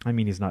 I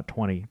mean, he's not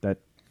 20. That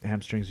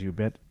hamstrings you a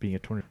bit being a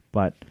 20.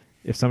 But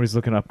if somebody's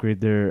looking to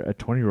upgrade a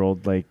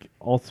 20-year-old,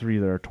 all 3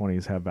 of their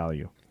 20s have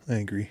value. I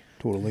agree.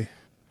 Totally.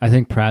 I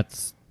think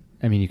Pratt's,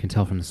 you can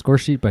tell from the score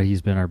sheet, but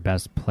he's been our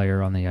best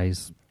player on the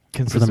ice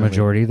for the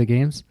majority of the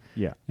games.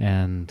 Yeah.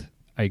 And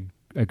I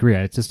agree.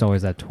 It's just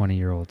always that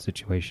 20-year-old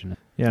situation.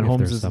 Yeah, and If Holmes,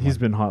 there's he's someone.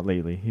 been hot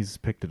lately. He's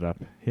picked it up.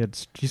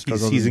 He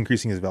struggled. He's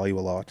increasing his value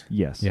a lot.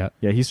 Yes. Yeah.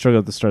 Yeah, he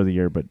struggled at the start of the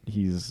year, but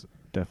he's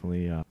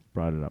definitely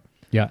brought it up.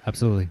 Yeah,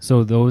 absolutely.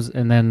 So those,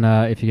 and then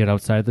if you get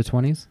outside the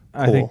 20s?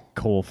 I think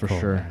Cole for Cole,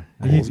 sure.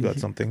 yeah. Cole's got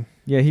something.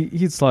 Yeah,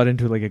 he'd slot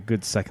into like a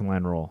good second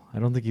line role. I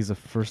don't think he's a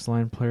first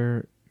line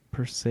player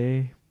per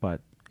se,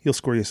 but He'll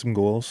score you some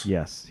goals.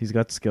 yes, he's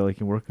got skill. He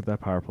can work with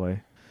that power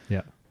play.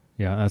 Yeah.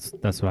 Yeah,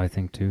 that's what I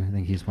think too. I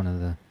think he's one of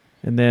the...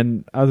 And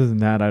then other than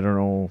that, I don't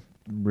know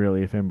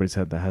really if anybody's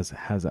had that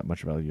has that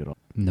much value at all.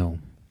 No.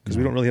 Because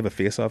we don't really have a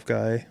face-off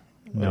guy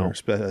No. or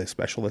a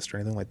specialist or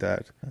anything like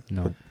that.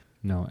 No.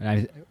 No.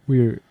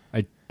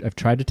 I've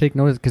tried to take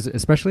notice because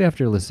especially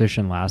after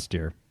Lysician last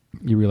year,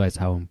 you realize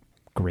how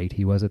great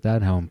he was at that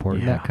and how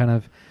important that kind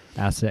of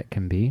asset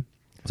can be.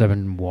 So I've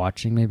been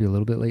watching maybe a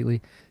little bit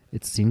lately.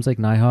 It seems like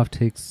Nyhoff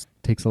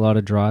takes a lot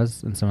of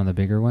draws in some of the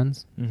bigger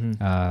ones.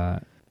 Mm-hmm.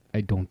 I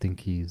don't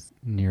think he's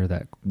near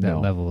that No.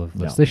 level of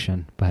No.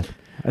 Lysician, but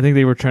I think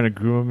they were trying to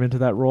groom him into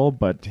that role,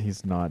 but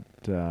he's not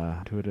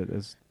to it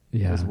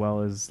as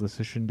well as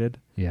Lysician did.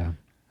 Yeah.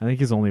 I think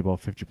he's only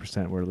about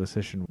 50%, where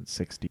Lysician was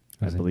 60,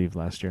 I believe,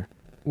 last year.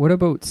 What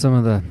about some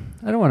of the...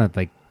 I don't want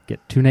to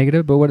get too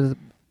negative, but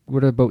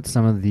what about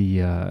some of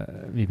the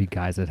maybe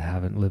guys that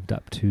haven't lived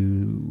up to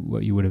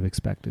what you would have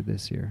expected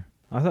this year?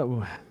 I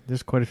thought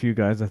there's quite a few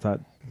guys I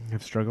thought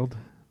have struggled.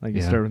 Like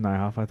you start with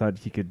Nyhoff, I thought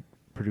he could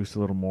produce a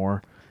little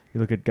more. You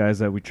look at guys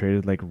that we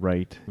traded like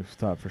Wright. We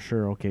thought for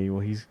sure, okay,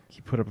 well he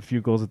put up a few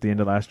goals at the end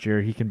of last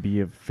year. He can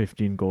be a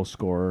 15-goal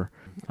scorer.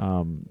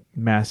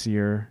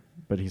 Massier,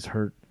 but he's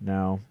hurt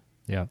now.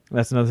 Yeah.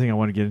 That's another thing I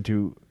want to get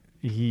into.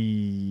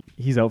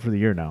 He's out for the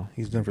year now.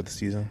 He's done for the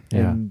season.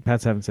 And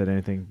Pats haven't said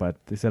anything, but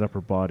they set up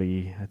her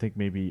body. I think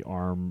maybe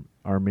arm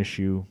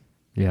issue.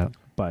 Yeah.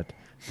 But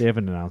they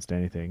haven't announced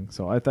anything.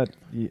 So I thought,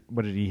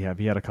 what did he have?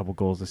 He had a couple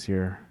goals this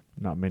year.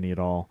 Not many at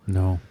all.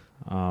 No.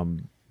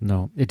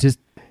 No. It just...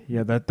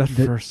 Yeah, that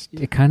first...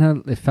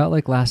 It felt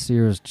like last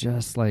year was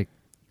just like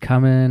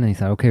coming and he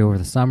thought, okay, over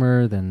the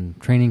summer, then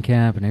training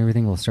camp and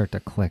everything will start to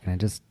click. And I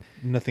just...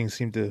 Nothing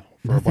seemed to...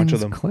 For a bunch of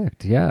them.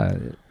 clicked, yeah.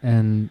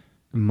 And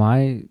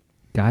my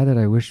guy that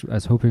I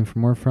was hoping for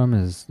more from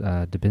is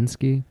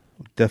Dubinsky.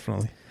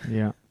 Definitely.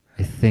 Yeah.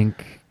 I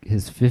think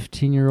his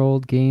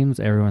 15-year-old games,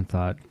 everyone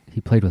thought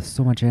he played with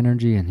so much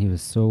energy and he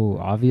was so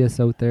obvious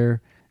out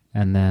there.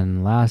 And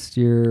then last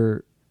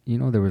year,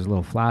 there was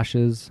little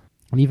flashes.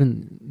 And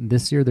even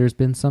this year, there's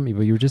been some,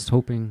 but you were just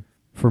hoping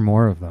for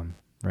more of them,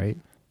 right?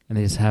 And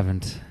they just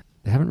haven't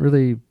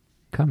really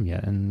come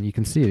yet. And you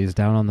can see it. He's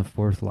down on the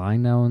fourth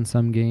line now in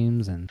some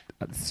games. And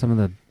some of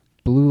the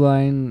blue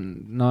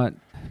line, not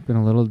been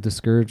a little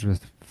discouraged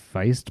with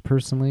Feist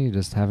personally.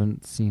 Just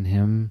haven't seen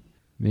him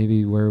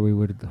maybe where we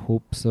would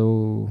hope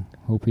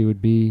he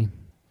would be.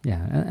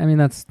 Yeah, I mean,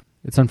 it's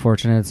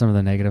unfortunate, some of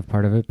the negative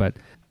part of it, but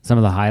some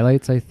of the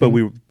highlights, I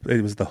think. But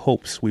it was the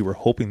hopes. We were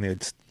hoping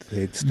they'd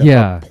step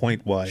up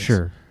point-wise.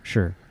 Sure.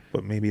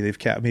 But maybe they've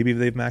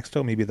maxed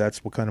out. Maybe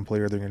that's what kind of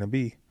player they're going to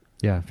be.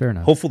 Yeah, fair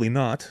enough. Hopefully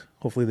not.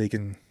 Hopefully they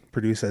can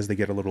produce as they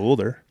get a little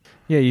older.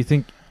 Yeah,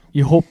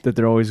 you hope that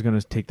they're always going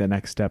to take that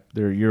next step.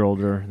 They're a year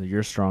older, a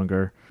year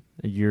stronger,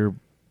 a year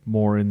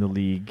more in the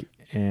league.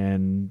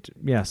 And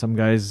yeah, some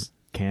guys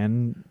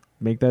can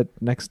make that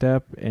next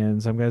step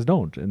and some guys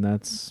don't. And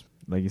that's,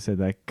 like you said,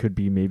 that could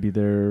be maybe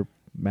their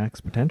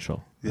max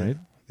potential, right?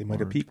 They might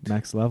have peaked.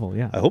 Max level,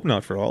 yeah. I hope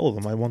not for all of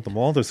them. I want them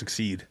all to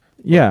succeed.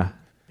 Yeah.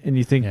 And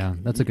you think... Yeah,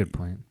 that's a good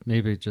point.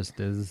 Maybe it just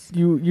is...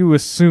 You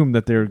assume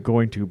that they're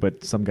going to,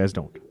 but some guys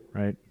don't,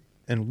 right?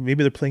 And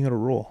maybe they're playing out a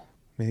role.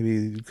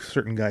 Maybe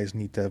certain guys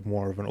need to have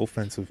more of an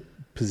offensive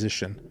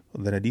position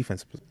than a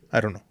defensive position.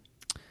 I don't know.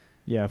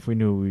 Yeah, if we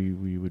knew,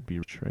 we would be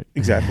rich, right?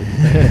 Exactly.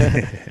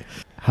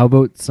 How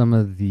about some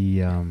of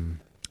the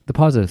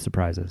positive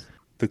surprises?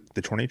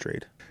 The Tourney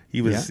trade.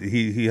 He was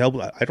he helped.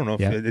 I don't know.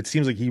 If it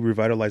seems like he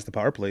revitalized the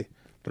power play,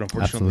 but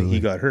unfortunately he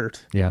got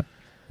hurt. Yeah.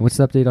 What's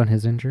the update on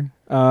his injury?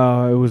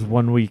 It was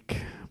 1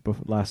 week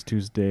last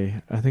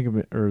Tuesday. I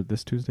think, or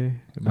this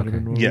Tuesday. It might have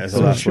been 1 week. Yeah,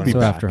 so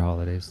after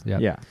holidays.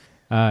 Yeah.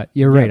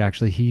 You're right.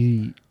 Actually,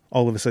 he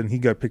all of a sudden he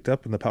got picked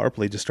up, and the power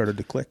play just started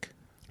to click.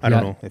 I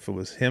don't know if it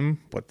was him,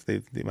 but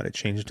they might have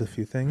changed a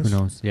few things. Who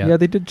knows? Yeah,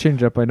 they did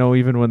change up. I know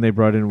even when they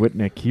brought in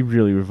Whitnick, he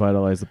really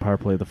revitalized the power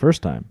play the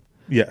first time.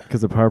 Yeah,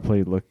 because the power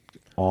play looked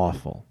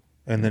awful,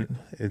 and then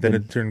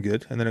it turned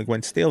good, and then it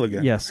went stale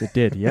again. Yes, it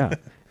did. Yeah,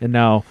 and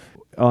now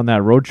on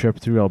that road trip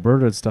through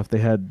Alberta and stuff, they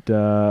had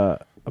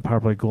a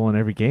power play goal in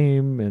every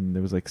game, and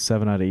there was like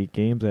 7 out of 8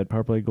 games they had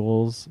power play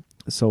goals.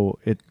 So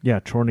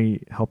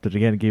Chorney helped it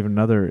again, gave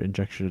another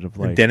injection of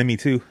life. And Denemy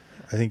too.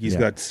 I think he's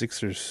got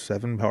 6 or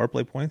 7 power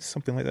play points,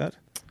 something like that.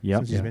 Yep.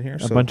 Since he's been here.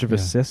 A bunch of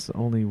assists,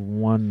 only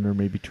 1 or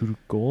maybe 2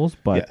 goals,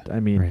 but I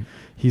mean,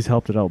 he's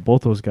helped it out.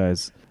 Both those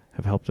guys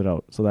have helped it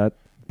out. So that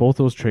both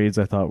those trades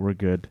I thought were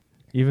good.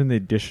 Even the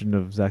addition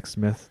of Zach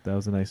Smith, that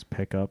was a nice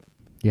pickup.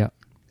 Yeah.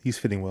 He's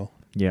fitting well.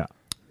 Yeah.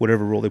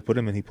 Whatever role they put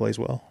him in, he plays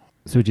well.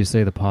 So would you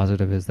say the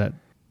positive is that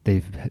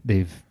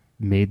they've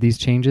made these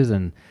changes,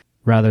 and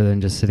rather than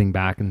just sitting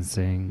back and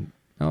saying,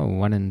 "Oh,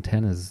 1 in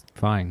 10 is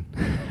fine,"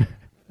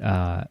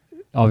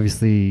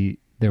 obviously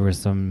there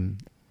was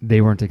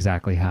they weren't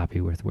exactly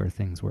happy with where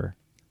things were.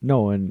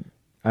 No, and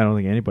I don't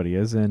think anybody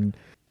is. And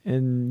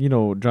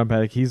John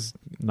Paddock, he's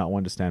not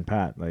one to stand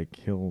pat. Like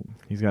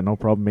he's got no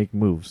problem making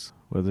moves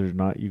whether or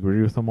not you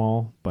agree with them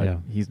all. But Yeah.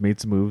 he's made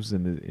some moves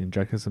and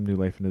injected some new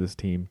life into this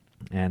team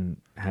and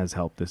has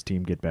helped this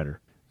team get better.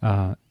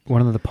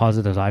 One of the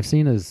positives I've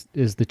seen is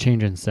the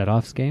change in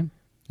set-offs game.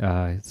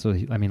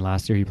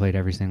 Last year he played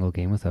every single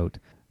game without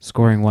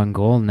scoring one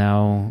goal.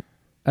 Now,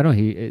 I don't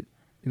know,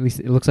 at least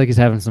it looks like he's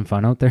having some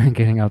fun out there and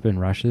getting up in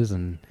rushes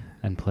and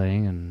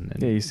playing. And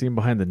Yeah, you see him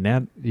behind the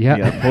net, Yeah.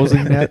 the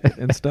opposing net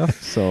and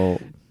stuff. So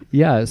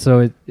yeah,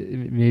 so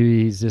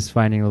maybe he's just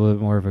finding a little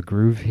bit more of a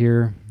groove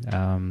here.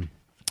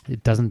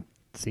 It doesn't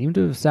seem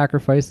to have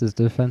sacrificed his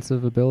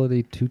defensive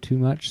ability too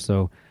much.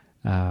 So,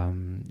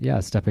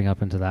 stepping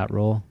up into that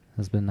role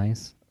has been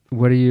nice.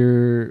 What's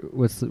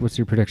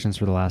your predictions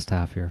for the last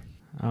half here?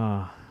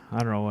 I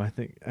don't know. I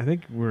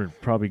think we're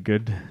probably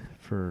good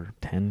for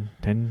 10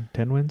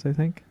 wins, I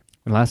think.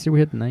 And last year we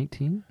had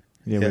 19.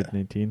 Yeah, we had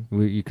 19.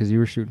 Because you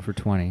were shooting for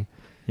 20.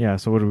 Yeah,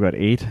 so what have we got?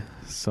 8.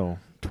 So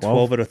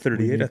 12 out of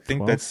 38. We I need think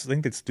 12.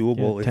 it's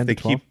doable. Yeah, 10 to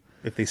 12.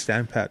 If they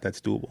stand pat, that's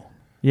doable.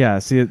 Yeah,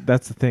 see,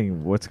 that's the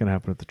thing. What's going to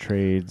happen with the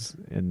trades,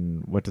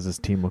 and what does this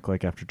team look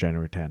like after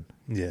January 10?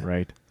 Yeah.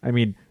 Right? I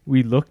mean,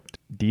 we looked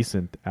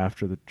decent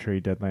after the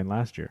trade deadline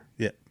last year.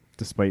 Yeah.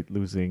 Despite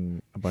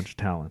losing a bunch of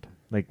talent.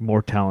 Like,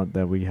 more talent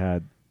that we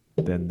had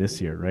than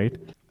this year, right?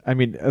 I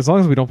mean, as long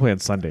as we don't play on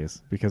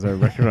Sundays, because our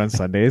record on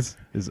Sundays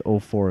is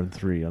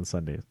 0-4-3 on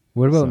Sundays.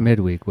 What about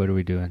midweek? What are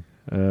we doing?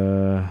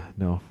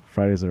 No.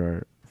 Friday,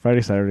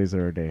 Saturdays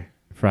are our day.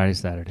 Friday,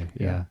 Saturday.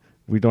 Yeah.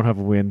 We don't have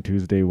a win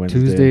Tuesday,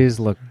 Wednesday.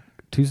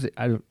 Tuesday.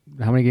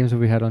 How many games have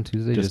we had on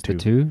Tuesday? Just the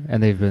two. 2,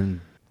 and they've been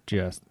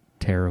just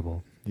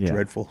terrible. Yeah.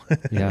 Dreadful.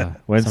 Yeah.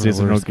 Wednesdays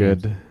Some are of the no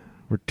worst good. games.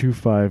 We're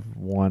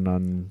 2-5-1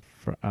 on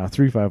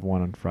 3-5-1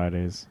 on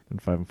Fridays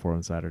and 5-4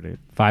 on Saturday.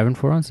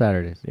 5-4 on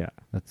Saturdays. Yeah,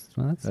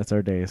 That's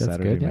our day. that's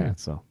Saturday good, night. yeah.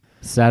 So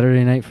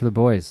Saturday night for the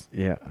boys.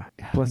 yeah.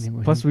 Yeah,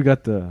 Plus we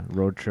got the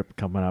road trip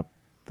coming up,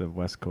 the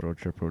West Coast road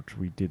trip, which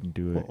we didn't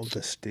do it. Well,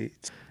 the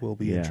States will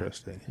be Yeah.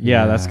 interesting.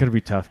 Yeah, that's Yeah. gonna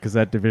be tough because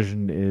that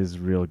division is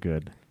real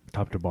good,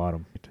 top to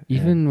bottom.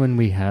 Even when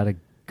we had a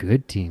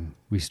good team,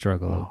 we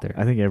struggle out there.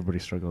 I think everybody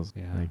struggles.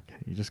 Yeah. Like,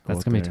 you just go. That's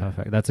out gonna be there.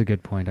 tough. That's a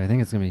good point. I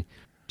think it's gonna be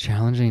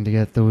challenging to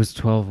get those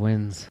 12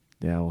 wins.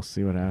 Yeah, we'll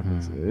see what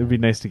happens. Mhm. It'd be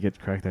nice to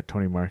crack that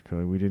 20 mark.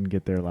 We didn't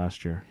get there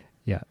last year.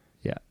 Yeah.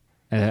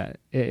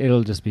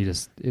 It'll just be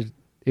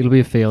it'll be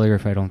a failure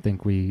if I don't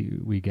think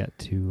we get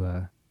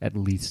to at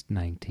least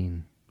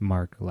 19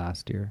 mark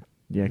last year.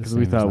 Yeah, The because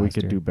we same as thought we last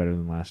could year. do better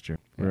than last year.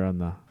 Yeah. We're on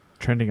the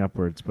trending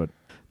upwards, but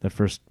the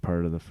first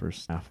part of the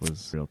first half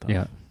was real tough.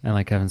 Yeah, and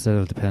like Kevin said,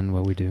 it'll depend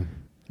what we do.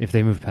 If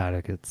they move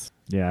Paddock,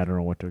 Yeah, I don't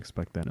know what to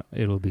expect then.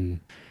 it'll be.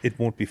 It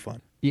won't be fun.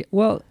 Yeah.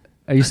 Well,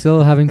 are you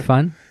still having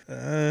fun?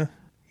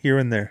 Here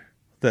and there.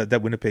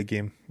 That Winnipeg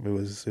game, it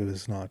was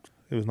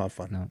not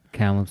fun. No,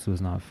 Kamloops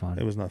was not fun.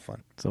 It was not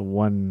fun. It's a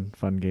one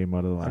fun game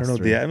out of the last I don't know.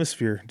 3. The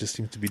atmosphere just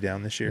seems to be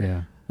down this year.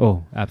 Yeah.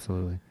 Oh,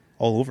 absolutely.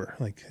 All over.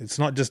 Like it's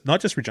not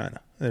just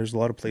Regina. There's a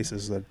lot of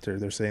places that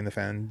they're saying the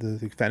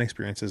fan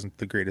experience isn't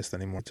the greatest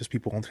anymore. Just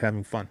people aren't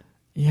having fun.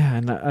 Yeah,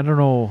 and I don't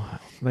know.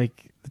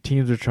 Like, the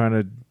teams are trying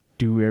to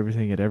do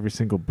everything at every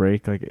single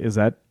break. Like, is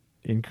that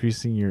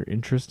increasing your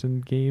interest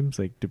in games?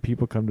 Like, do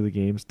people come to the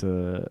games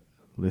to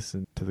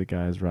listen to the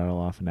guys rattle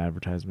off an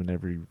advertisement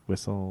every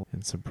whistle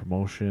and some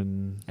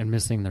promotion And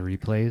missing the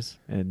replays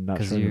and not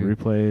 'Cause showing the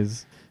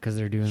replays? because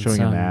they're doing Showing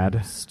some an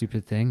ad.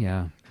 stupid thing.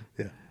 Yeah.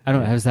 Yeah. I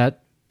don't know. Has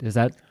that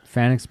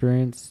fan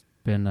experience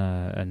been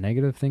a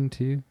negative thing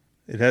to you?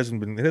 It hasn't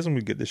been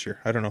good this year.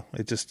 I don't know.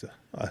 It just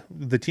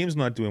the team's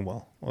not doing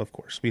well. Of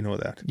course, we know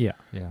that. Yeah.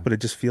 Yeah. But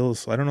it just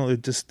feels, I don't know,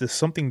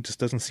 something just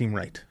doesn't seem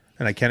right.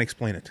 And I can't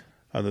explain it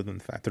other than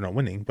the fact they're not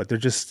winning, but there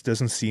just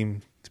doesn't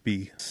seem to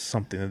be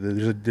something.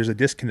 There's a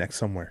disconnect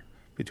somewhere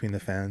between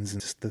the fans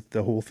and just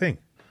the whole thing.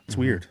 It's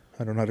weird.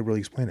 I don't know how to really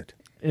explain it.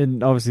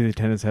 And obviously the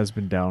attendance has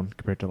been down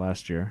compared to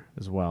last year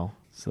as well.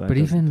 So that But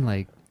doesn't- even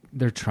like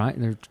they're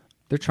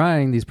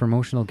trying these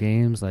promotional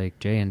games like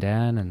Jay and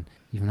Dan, and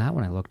even that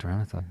when I looked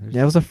around, I thought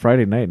yeah, it was a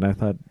Friday night, and I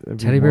thought it'd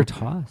be Teddy more- Bear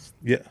Toss.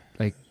 Yeah.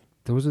 Like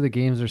those are the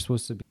games that are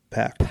supposed to be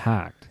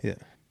packed. Yeah.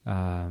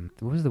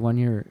 What was the one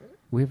year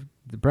we have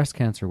the breast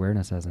cancer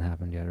awareness hasn't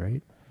happened yet,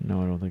 right?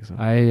 No, I don't think so.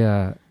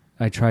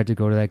 I tried to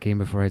go to that game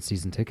before I had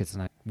season tickets,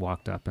 and I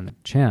walked up and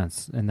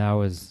chance, and that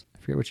was I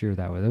forget which year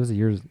that was. That was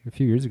a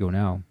few years ago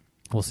now.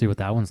 We'll see what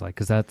that one's like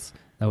because that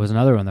was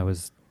another one that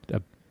was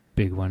a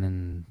big one,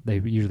 and they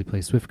usually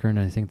play Swift Current,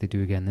 and I think they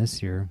do again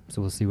this year.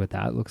 So we'll see what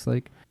that looks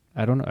like.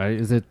 I don't know.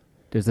 Is it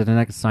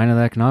a sign of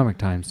the economic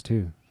times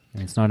too? I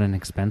mean, it's not an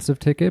expensive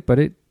ticket, but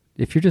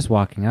if you're just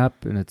walking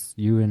up and it's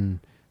you and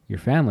your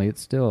family,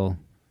 it's still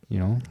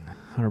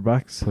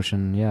 $100.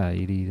 pushing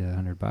 $80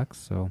 to $100.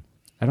 So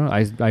I don't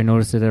know. I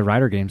noticed it at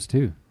Rider games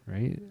too,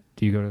 right?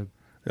 Do you go to?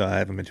 I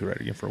haven't been to a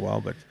Rider game for a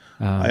while, but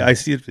I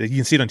see it. You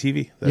can see it on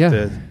TV.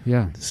 That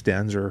Yeah. the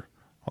stands are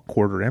a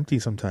quarter empty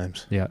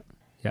sometimes. Yeah.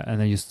 And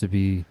they used to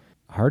be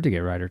hard to get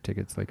Rider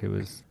tickets. Like it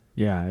was.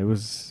 Yeah, it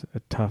was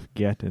a tough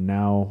get, and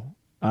now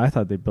I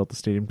thought they built the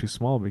stadium too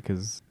small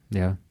because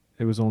Yeah.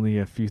 it was only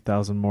a few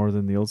thousand more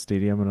than the old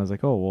stadium, and I was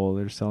like, oh, well,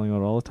 they're selling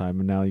out all the time,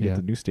 and now you get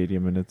the new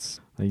stadium, and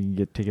it's you can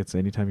get tickets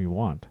anytime you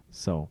want.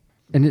 So,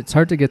 and it's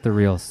hard to get the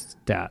real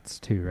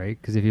stats too, right?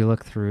 Because if you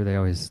look through,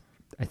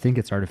 I think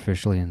it's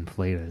artificially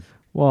inflated.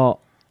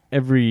 Well,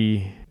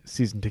 every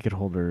season ticket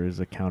holder is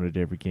accounted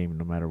every game,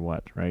 no matter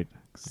what, right?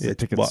 Yeah,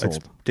 tickets sold.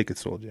 It's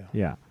tickets sold, yeah.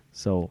 Yeah.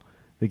 So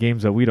the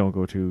games that we don't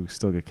go to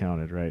still get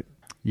counted, right?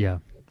 Yeah.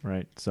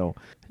 Right. So,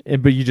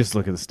 but you just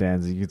look at the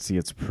stands and you can see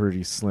it's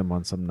pretty slim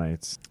on some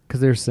nights.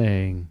 Because they're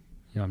saying,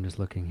 I'm just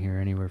looking here,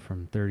 anywhere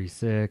from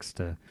 36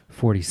 to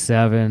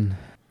 47,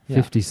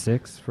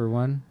 56 for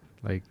one.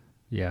 Like,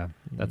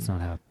 that's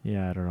not happening.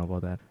 Yeah, I don't know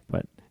about that.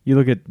 But you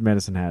look at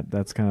Medicine Hat,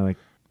 that's kind of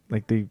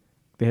like they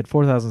had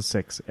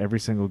 4,006 every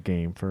single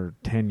game for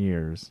 10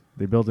 years.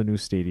 They build a new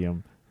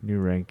stadium, new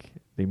rink.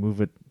 They move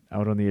it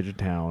out on the edge of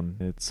town.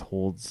 It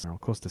holds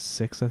close to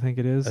 6, I think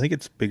it is. I think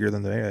it's bigger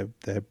than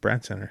the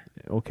Brand Center.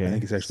 Okay. I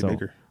think it's actually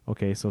bigger.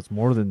 Okay, so it's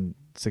more than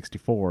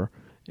 64,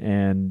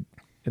 and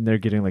they're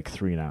getting like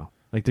 3 now.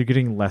 Like they're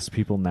getting less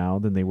people now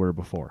than they were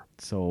before.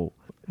 So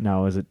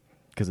now is it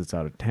because it's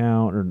out of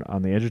town or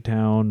on the edge of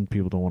town,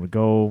 people don't want to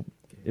go?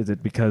 Is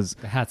it because...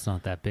 The Hat's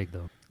not that big,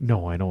 though.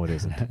 No, I know it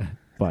isn't.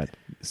 But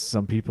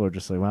some people are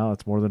just like, well,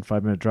 it's more than a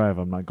 5-minute drive.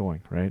 I'm not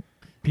going, right?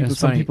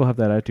 Some people have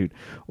that attitude.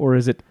 Or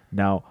is it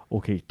now,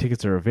 okay,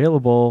 tickets are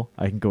available.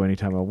 I can go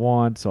anytime I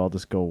want, so I'll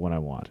just go when I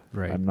want.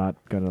 Right. I'm not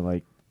going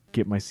to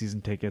get my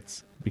season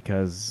tickets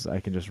because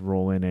I can just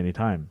roll in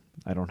anytime.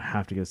 I don't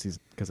have to get a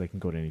season because I can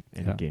go to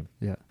any game.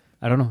 Yeah.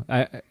 I don't know.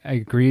 I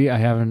agree.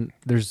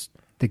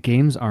 The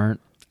games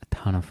aren't a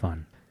ton of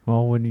fun.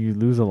 Well, when you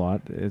lose a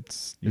lot,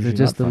 it's usually Is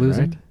it just not the fun,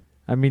 losing? right?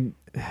 I mean,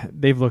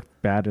 they've looked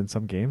bad in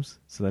some games,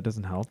 so that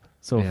doesn't help.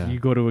 So if you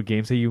go to a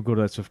game, say you go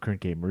to that Swift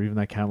Current game or even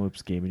that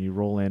Kamloops game, and you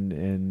roll in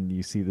and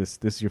you see this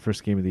is your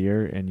first game of the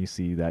year, and you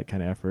see that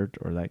kind of effort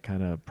or that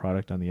kind of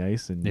product on the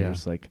ice, and you're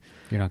just like,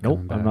 nope,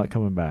 I'm not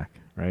coming back,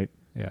 right?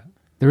 Yeah.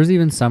 There was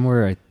even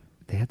somewhere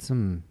they had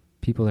some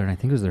people there, and I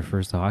think it was their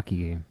first hockey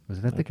game.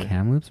 Was that the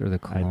Kamloops or the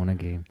Kelowna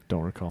game?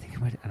 Don't recall. I think it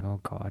might, oh,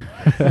 God.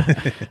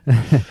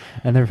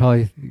 And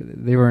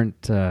they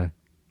weren't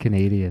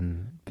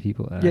Canadian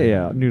people.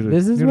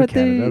 This is what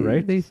Canada,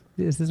 right? This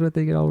is what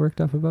they get all worked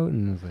up about,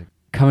 and it was like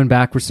coming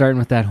back. We're starting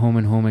with that home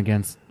and home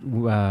against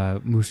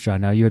Moose Jaw.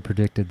 Now you had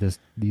predicted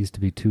these to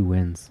be 2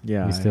 wins.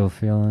 Yeah, you still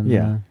feeling?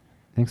 Yeah,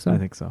 think so. I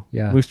think so.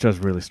 Yeah, Moose Jaw's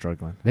really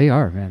struggling. They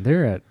are,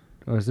 man.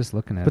 I was just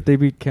looking at, but they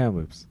beat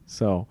Kamloops,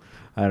 so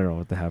I don't know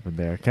what happened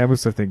there.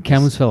 Kamloops, I think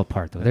Kamloops fell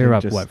apart though. They were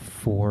up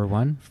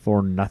 4-1,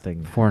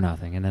 4-0,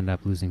 4-0, and ended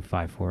up losing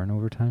 5-4 in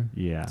overtime.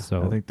 Yeah,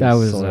 so I think that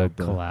was a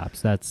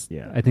collapse. I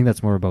think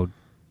that's more about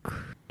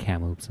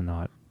Kamloops and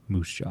not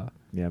Moose Jaw.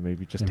 Yeah,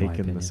 maybe just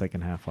taking the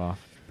second half off.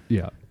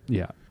 Yeah.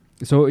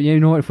 So you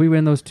know what? If we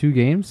win those 2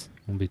 games,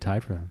 we'll be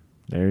tied for them.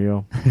 There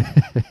you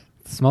go.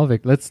 Small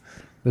Vic. Let's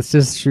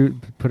just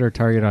put our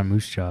target on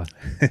Moose Jaw.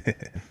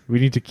 We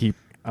need to keep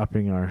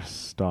upping our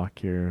stock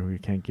here. We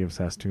can't give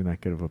Saskatoon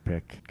that good of a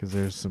pick because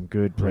there's some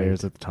good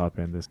players at the top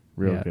end. That's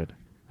real good.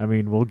 I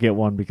mean, we'll get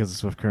one because of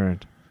Swift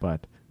Current,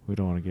 but we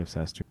don't want to give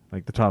Saskatoon.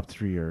 Like the top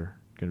 3 are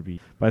going to be,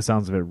 by the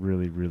sounds of it,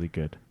 really, really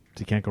good.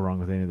 So you can't go wrong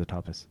with any of the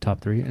top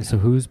 3. And so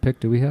whose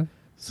pick do we have?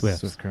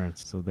 Swift Current.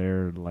 So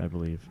they're, I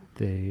believe.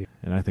 And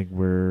I think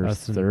we're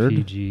us third.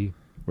 PG.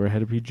 We're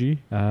ahead of PG.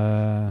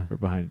 We're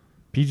behind.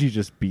 PG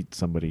just beat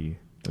somebody.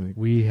 I think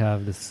we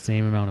have the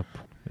same amount of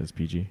as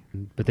PG,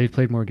 but they've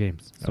played more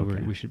games, so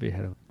we should be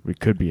ahead of them. We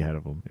could be ahead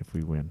of them if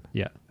we win.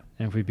 Yeah,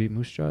 and if we beat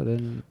Moose Jaw,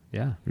 then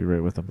we're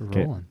right with them. We're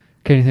rolling.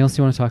 Okay, anything else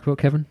you want to talk about,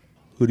 Kevin?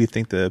 Who do you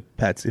think the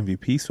Pats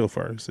MVP so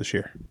far is this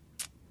year?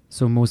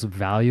 So most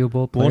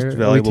valuable player? Most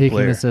valuable Are we taking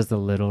player. this as the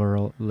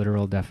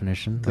literal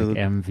definition, like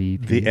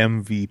MVP? The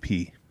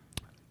MVP.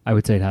 I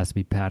would say it has to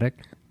be Paddock,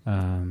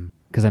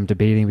 because I'm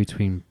debating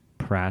between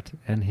Pratt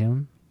and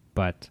him,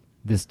 but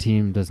this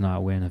team does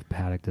not win if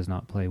Paddock does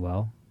not play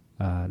well.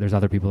 There's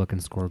other people that can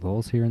score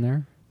goals here and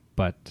there,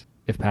 but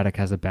if Paddock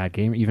has a bad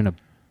game, even a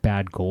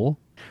bad goal,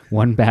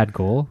 one bad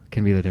goal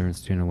can be the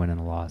difference between a win and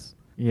a loss.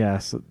 Yeah,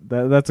 so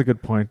that's a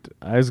good point.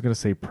 I was going to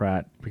say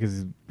Pratt because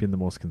he's been the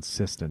most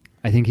consistent.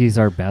 I think he's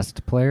our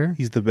best player.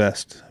 He's the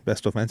best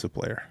offensive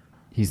player.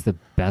 He's the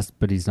best,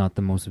 but he's not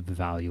the most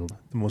valuable.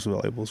 The most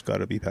valuable's got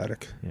to be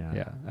Paddock.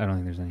 Yeah, I don't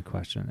think there's any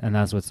question. And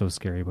that's what's so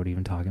scary about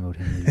even talking about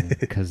him,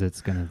 because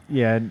it's going to...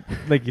 Yeah, and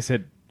like you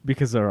said,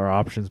 because our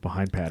options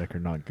behind Paddock are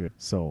not good.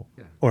 So,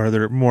 or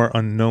they're more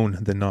unknown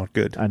than not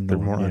good. Unknown, they're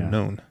more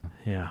unknown.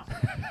 Yeah.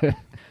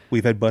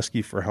 We've had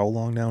Buskey for how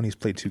long now, and he's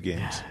played 2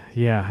 games.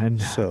 Yeah,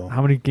 and so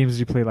how many games did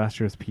you play last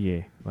year with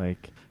PA?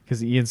 Like,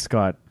 because Ian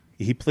Scott...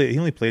 He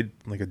only played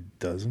like a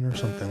dozen or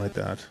something like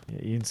that.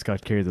 Yeah, Ian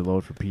Scott carried the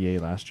load for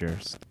PA last year.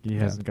 So he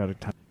hasn't got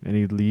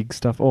any league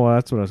stuff. Oh,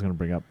 that's what I was going to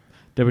bring up.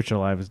 WHL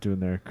Live is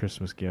doing their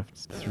Christmas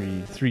gifts.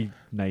 Three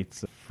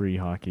nights of free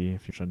hockey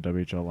if you're on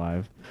WHL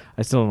Live.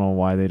 I still don't know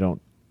why they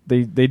don't.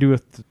 They do a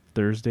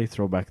Thursday,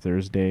 Throwback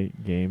Thursday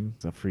game.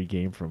 It's a free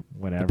game from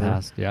whenever. The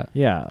past, yeah.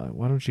 Yeah,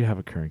 why don't you have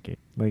a current game?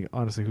 Like,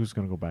 honestly, who's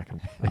going to go back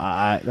and...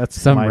 that's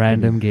Some my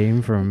random opinion.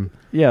 game from...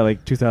 Yeah,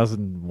 like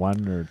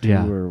 2001 or 2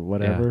 Yeah, or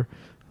whatever.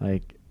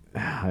 Like,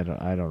 I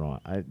don't know.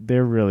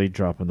 They're really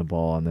dropping the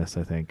ball on this,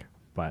 I think.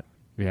 But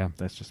Yeah.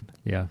 that's just...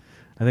 Yeah.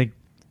 I think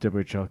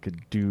WHL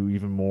could do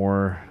even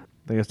more.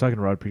 Like, I was talking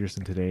to Rod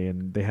Peterson today,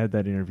 and they had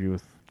that interview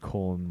with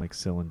Cole and like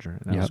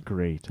Sillinger, and that was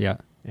great. Yeah.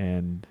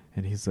 And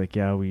he's like,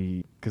 yeah,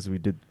 because we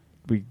did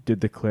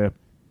the clip,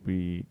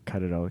 we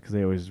cut it out because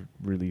they always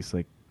release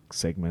like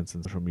segments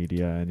on social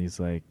media, and he's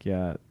like,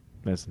 yeah,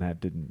 Medicine Hat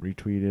didn't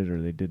retweet it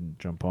or they didn't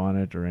jump on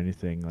it or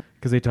anything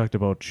because they talked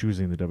about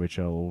choosing the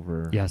WHL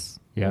over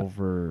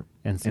over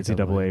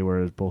NCAA,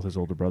 whereas both his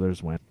older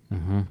brothers went.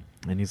 Mm-hmm.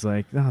 And he's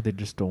like, no, they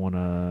just don't want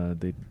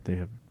to. They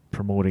have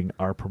promoting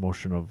our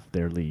promotion of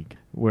their league,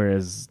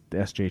 whereas the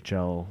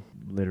SJHL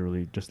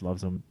literally just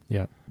loves him.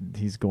 Yeah.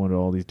 He's going to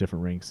all these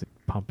different rinks,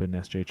 pumping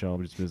SJHL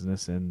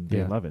business, and they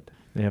Yeah. love it.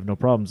 They have no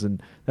problems.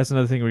 And that's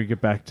another thing where you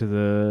get back to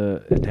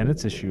the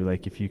attendance issue.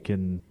 Like, if you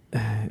can,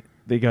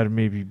 they got to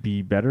maybe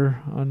be better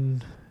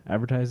on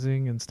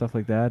advertising and stuff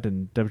like that.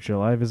 And WHL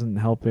Live isn't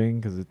helping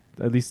because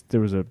at least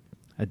there was a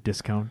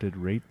discounted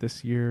rate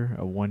this year,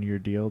 a 1-year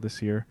deal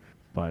this year.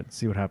 But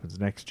see what happens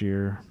next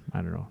year.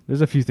 I don't know.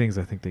 There's a few things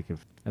I think they could,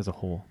 as a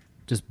whole.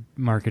 Just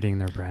marketing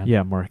their brand.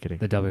 Yeah, marketing.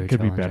 The WHL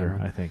could be in better,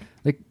 general. I think.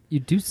 Like, you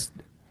do...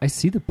 I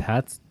see the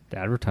Pats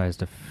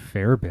advertised a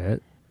fair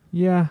bit.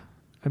 Yeah.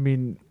 I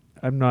mean,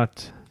 I'm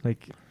not,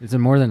 like... Is it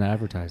more than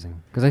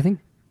advertising? Because I think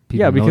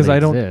people know because they I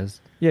don't...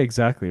 exist. Yeah,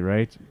 exactly,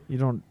 right?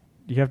 You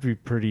have to be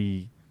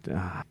pretty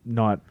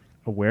not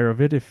aware of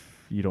it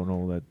if you don't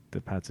know that the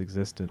Pats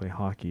exist and play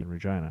hockey in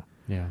Regina.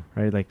 Yeah.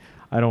 Right? Like,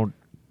 I don't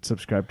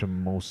subscribe to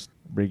most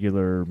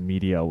regular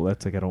media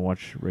outlets. Like, I don't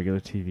watch regular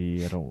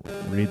TV. I don't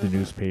read the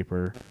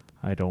newspaper.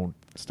 I don't...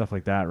 Stuff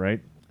like that, right?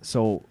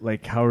 So,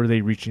 like, how are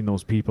they reaching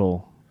those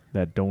people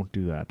that don't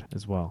do that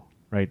as well?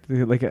 Right?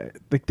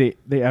 Like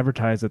they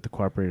advertise at the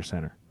Cooperator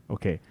Center.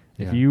 Okay.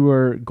 Yeah. If you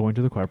are going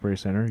to the Cooperator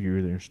Center, you're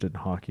either interested in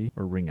hockey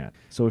or ringette.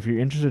 So if you're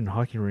interested in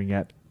hockey and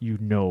ringette, you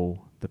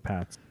know the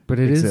Pats. But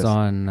it exist. is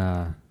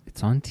on...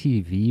 it's on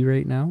TV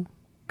right now.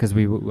 Because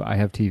I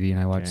have TV and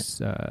I watch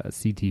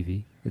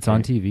CTV. It's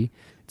on TV.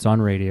 It's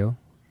on radio.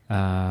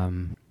 I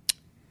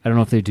don't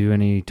know if they do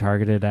any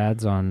targeted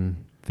ads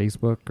on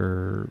Facebook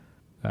or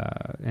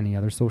any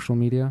other social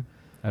media.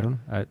 I don't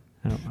know.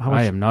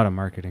 I am not a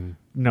marketing...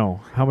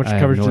 No. How much I have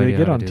coverage no do they idea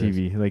get how on to do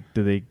TV? Like,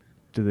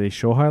 do they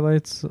show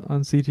highlights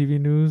on CTV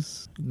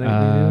News,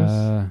 nightly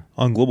news?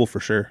 On Global for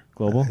sure.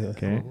 Global? Yeah.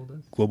 Okay.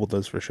 Global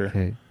does for sure.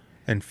 Okay.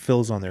 And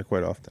Phil's on there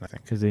quite often, I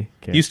think. Is he?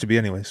 Okay. Used to be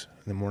anyways,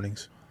 in the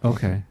mornings.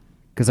 Okay.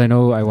 Because I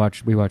know we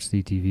watch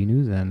CTV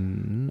News,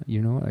 and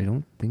I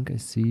don't think I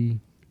see.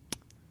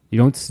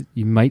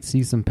 You might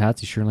see some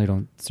Pats. You certainly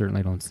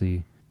don't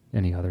see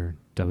any other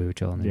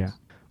WHL news. Yeah.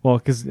 Well,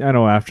 because I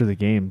know after the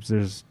games,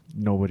 there's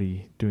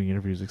nobody doing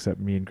interviews except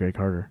me and Greg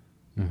Harder.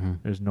 Mm-hmm.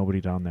 There's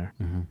nobody down there.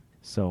 Mm-hmm.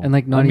 So And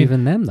not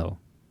even them though.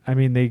 I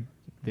mean, they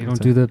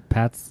don't do the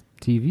Pats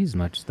TVs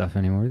much stuff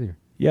anymore either.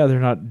 Yeah, they're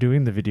not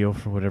doing the video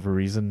for whatever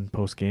reason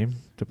post game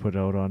to put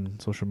out on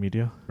social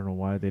media. I don't know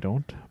why they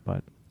don't,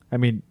 but I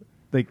mean,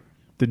 like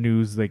the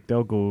news, like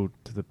they'll go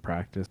to the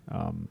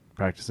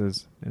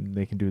practices and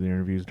they can do the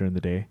interviews during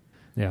the day.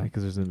 Yeah,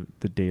 because there's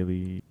the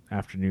daily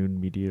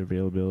afternoon media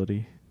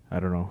availability. I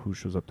don't know who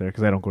shows up there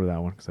because I don't go to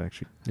that one because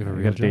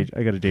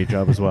I got a day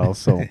job as well.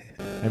 So,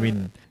 I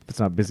mean, if it's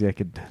not busy, I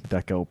could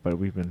duck out. But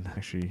we've been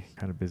actually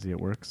kind of busy at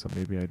work, so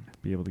maybe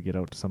I'd be able to get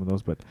out to some of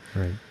those. But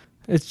right.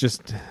 It's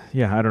just,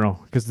 I don't know,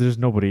 because there's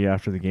nobody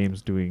after the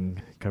games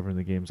covering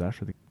the games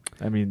after the.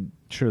 I mean,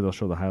 sure they'll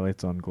show the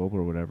highlights on Global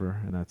or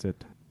whatever, and that's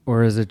it.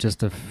 Or is it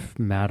just a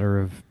matter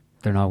of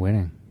they're not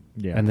winning?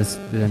 Yeah, and this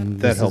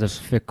helps. is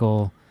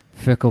a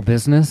fickle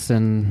business,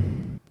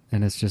 and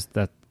it's just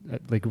that.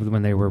 Like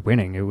when they were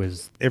winning, it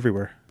was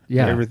everywhere.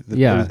 Yeah, It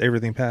was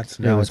everything Pats.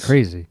 Yeah, it was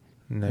crazy.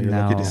 No, you're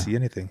lucky to see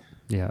anything.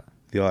 Yeah,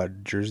 the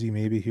odd jersey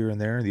maybe here and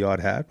there, the odd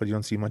hat, but you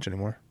don't see much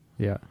anymore.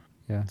 Yeah.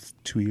 It's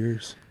 2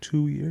 years.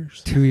 2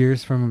 years. 2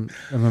 years from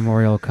a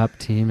Memorial Cup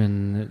team,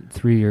 and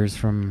 3 years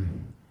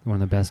from one of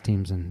the best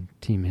teams in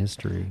team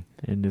history.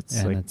 And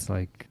it's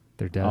like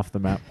they're dead off the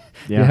map.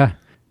 Yeah.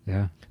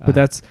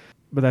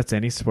 But that's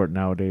any sport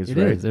nowadays, it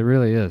right? It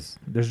really is.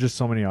 There's just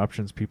so many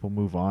options. People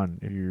move on.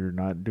 If you're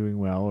not doing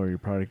well or your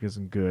product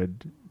isn't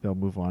good, they'll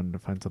move on to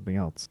find something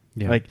else.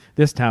 Yeah. Like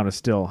this town is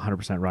still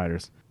 100%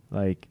 riders.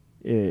 Like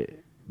the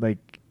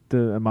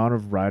amount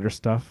of rider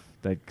stuff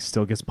that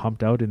still gets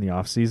pumped out in the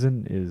off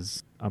season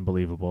is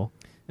unbelievable.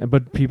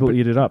 But people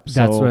eat it up.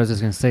 That's what I was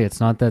just going to say. It's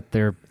not that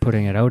they're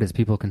putting it out; it's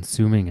people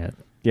consuming it.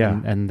 Yeah,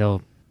 and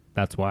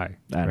that's why.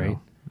 I right?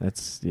 know.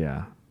 That's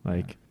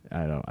I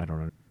don't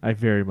know. I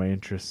vary my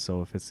interests,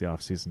 so if it's the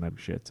off season, I'm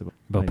shit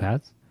about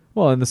Pats.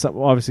 Well, in the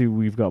summer, obviously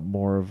we've got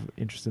more of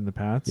interest in the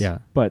Pats. Yeah.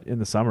 But in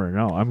the summer,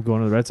 no, I'm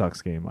going to the Red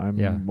Sox game.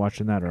 I'm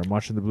watching that, or I'm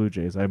watching the Blue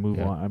Jays. I move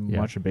on. I'm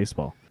watching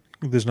baseball.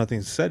 there's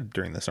nothing said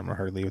during the summer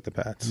hardly with the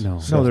Pats. No.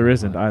 No, there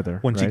isn't either.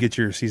 Once you right? get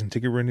your season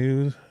ticket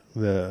renewed,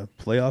 the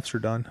playoffs are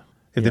done.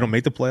 If Yeah. they don't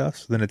make the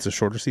playoffs, then it's a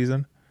shorter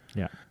season.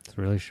 Yeah. It's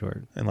really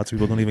short. And lots of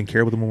people don't even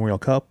care about the Memorial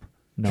Cup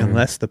No.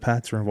 unless the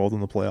Pats are involved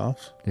in the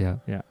playoffs. Yeah.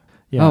 Yeah.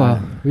 Yeah. Oh,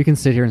 well, we can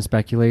sit here and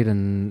speculate,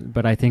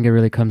 but I think it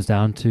really comes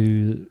down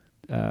to,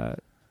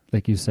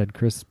 like you said,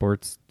 Chris,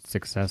 sports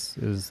success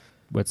is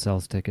what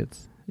sells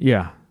tickets.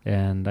 Yeah.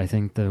 And I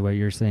think what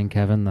you're saying,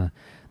 Kevin,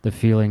 the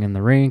feeling in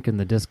the rink and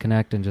the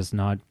disconnect and just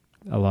not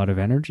a lot of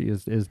energy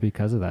is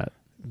because of that.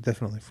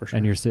 Definitely, for sure.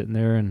 And you're sitting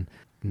there and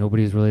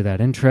nobody's really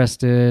that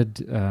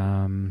interested.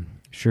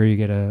 Sure, you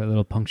get a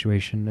little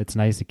punctuation. It's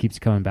nice. It keeps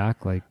coming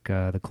back, like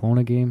the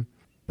Kelowna game.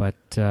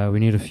 But we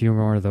need a few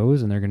more of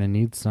those, and they're going to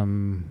need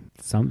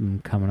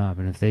something coming up.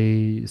 And if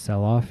they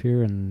sell off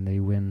here and they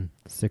win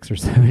 6 or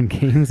 7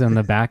 games on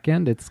the back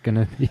end, it's going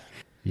to be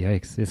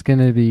yikes. It's going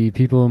to be,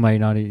 people might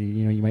not,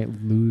 you might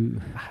lose.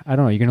 I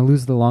don't know. You're going to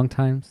lose the long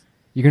times.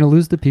 You're going to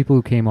lose the people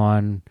who came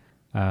on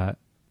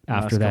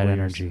after that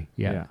energy.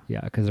 Years. Yeah,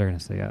 because they're going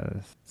to say,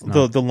 it's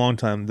not. The long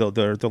time,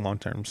 the long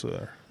terms,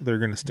 they're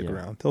going to stick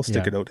around. They'll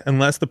stick it out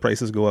unless the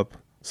prices go up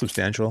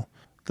substantial.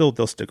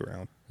 They'll stick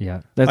around.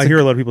 Yeah, I hear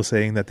a lot of people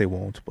saying that they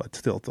won't, but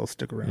still they'll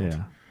stick around.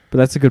 Yeah, but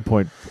that's a good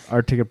point.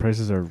 Our ticket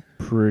prices are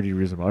pretty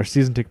reasonable. Our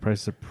season ticket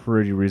prices are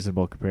pretty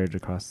reasonable compared to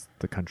across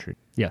the country.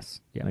 Yes,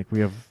 yeah, Like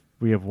we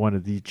have one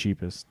of the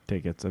cheapest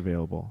tickets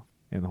available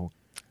in the whole.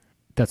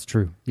 that's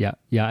true. Yeah.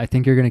 I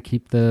think you're going to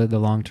keep the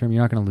long term.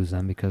 You're not going to lose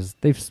them because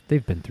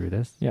they've been through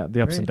this. Yeah,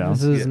 the ups and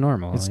downs. This is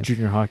normal. It's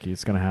junior hockey.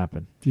 It's going to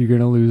happen. You're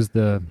going to lose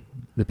the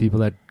people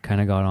that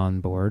kind of got on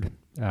board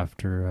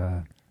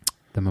after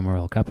the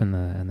Memorial Cup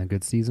and the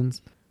good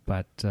seasons,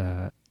 but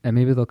and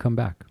maybe they'll come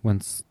back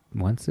once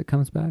it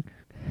comes back.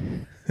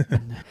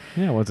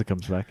 Yeah, once it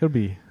comes back, it'll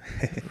be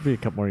a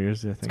couple more years.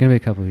 I think It's going to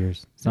be a couple of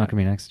years. It's not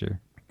going to be next year.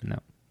 No.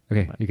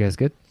 Okay, you guys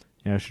good?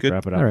 Yeah, I should Good.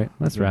 wrap it up. All right,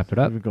 let's wrap it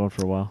up. We've been going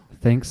for a while.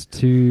 Thanks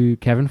to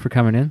Kevin for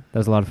coming in. That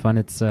was a lot of fun.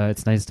 It's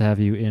nice to have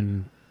you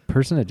in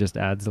person. It just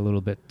adds a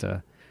little bit.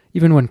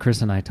 Even when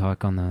Chris and I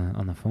talk on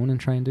the phone and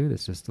try and do it,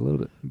 it's just a little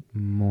bit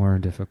more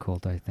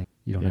difficult. I think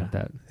you don't have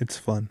that. It's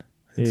fun.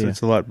 Yeah.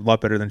 It's a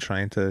lot better than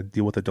trying to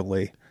deal with a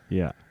delay.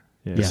 Yeah.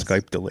 Yeah. The Yes.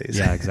 Skype delays.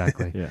 Yeah,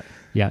 exactly. Yeah.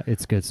 Yeah,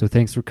 it's good. So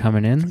thanks for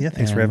coming in. Yeah,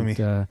 thanks for having me.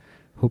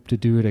 Hope to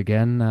do it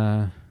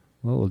again.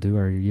 We'll do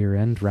our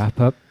year-end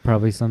wrap-up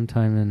probably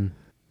sometime in,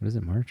 what is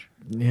it, March?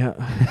 Yeah.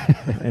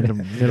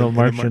 Middle of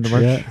March.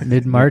 Yeah,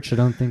 mid-March. I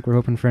don't think we're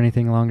hoping for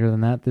anything longer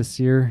than that this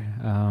year.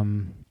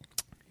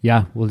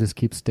 Yeah, we'll just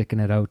keep sticking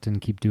it out and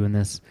keep doing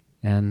this.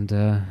 And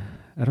I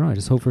don't know, I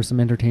just hope for some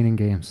entertaining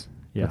games.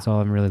 Yeah. That's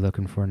all I'm really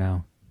looking for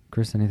now.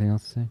 Chris, anything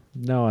else to say?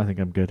 No, I think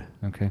I'm good.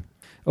 Okay.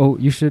 Oh,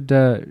 you should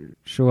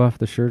show off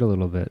the shirt a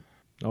little bit.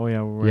 Oh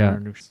yeah, we're wearing Yeah. our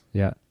new.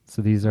 Yeah.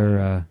 So these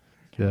are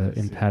the let's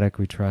In see. Paddock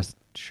We Trust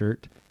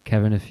shirt.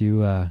 Kevin, if you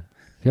have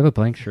a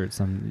blank shirt,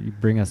 you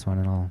bring us one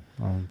and I'll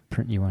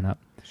print you one up.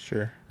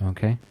 Sure.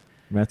 Okay.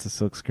 Matt's a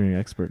silkscreen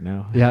expert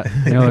now. Yeah.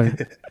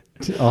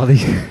 All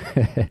these.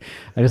 I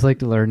just like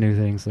to learn new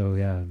things. So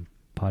yeah,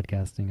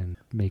 podcasting and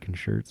making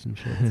shirts and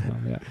shit. So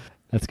yeah,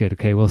 that's good.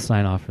 Okay, we'll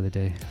sign off for the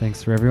day.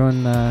 Thanks for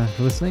everyone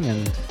for listening,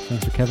 and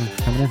thanks for Kevin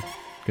for coming in.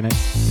 Good night.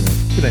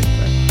 Good night.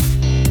 Bye.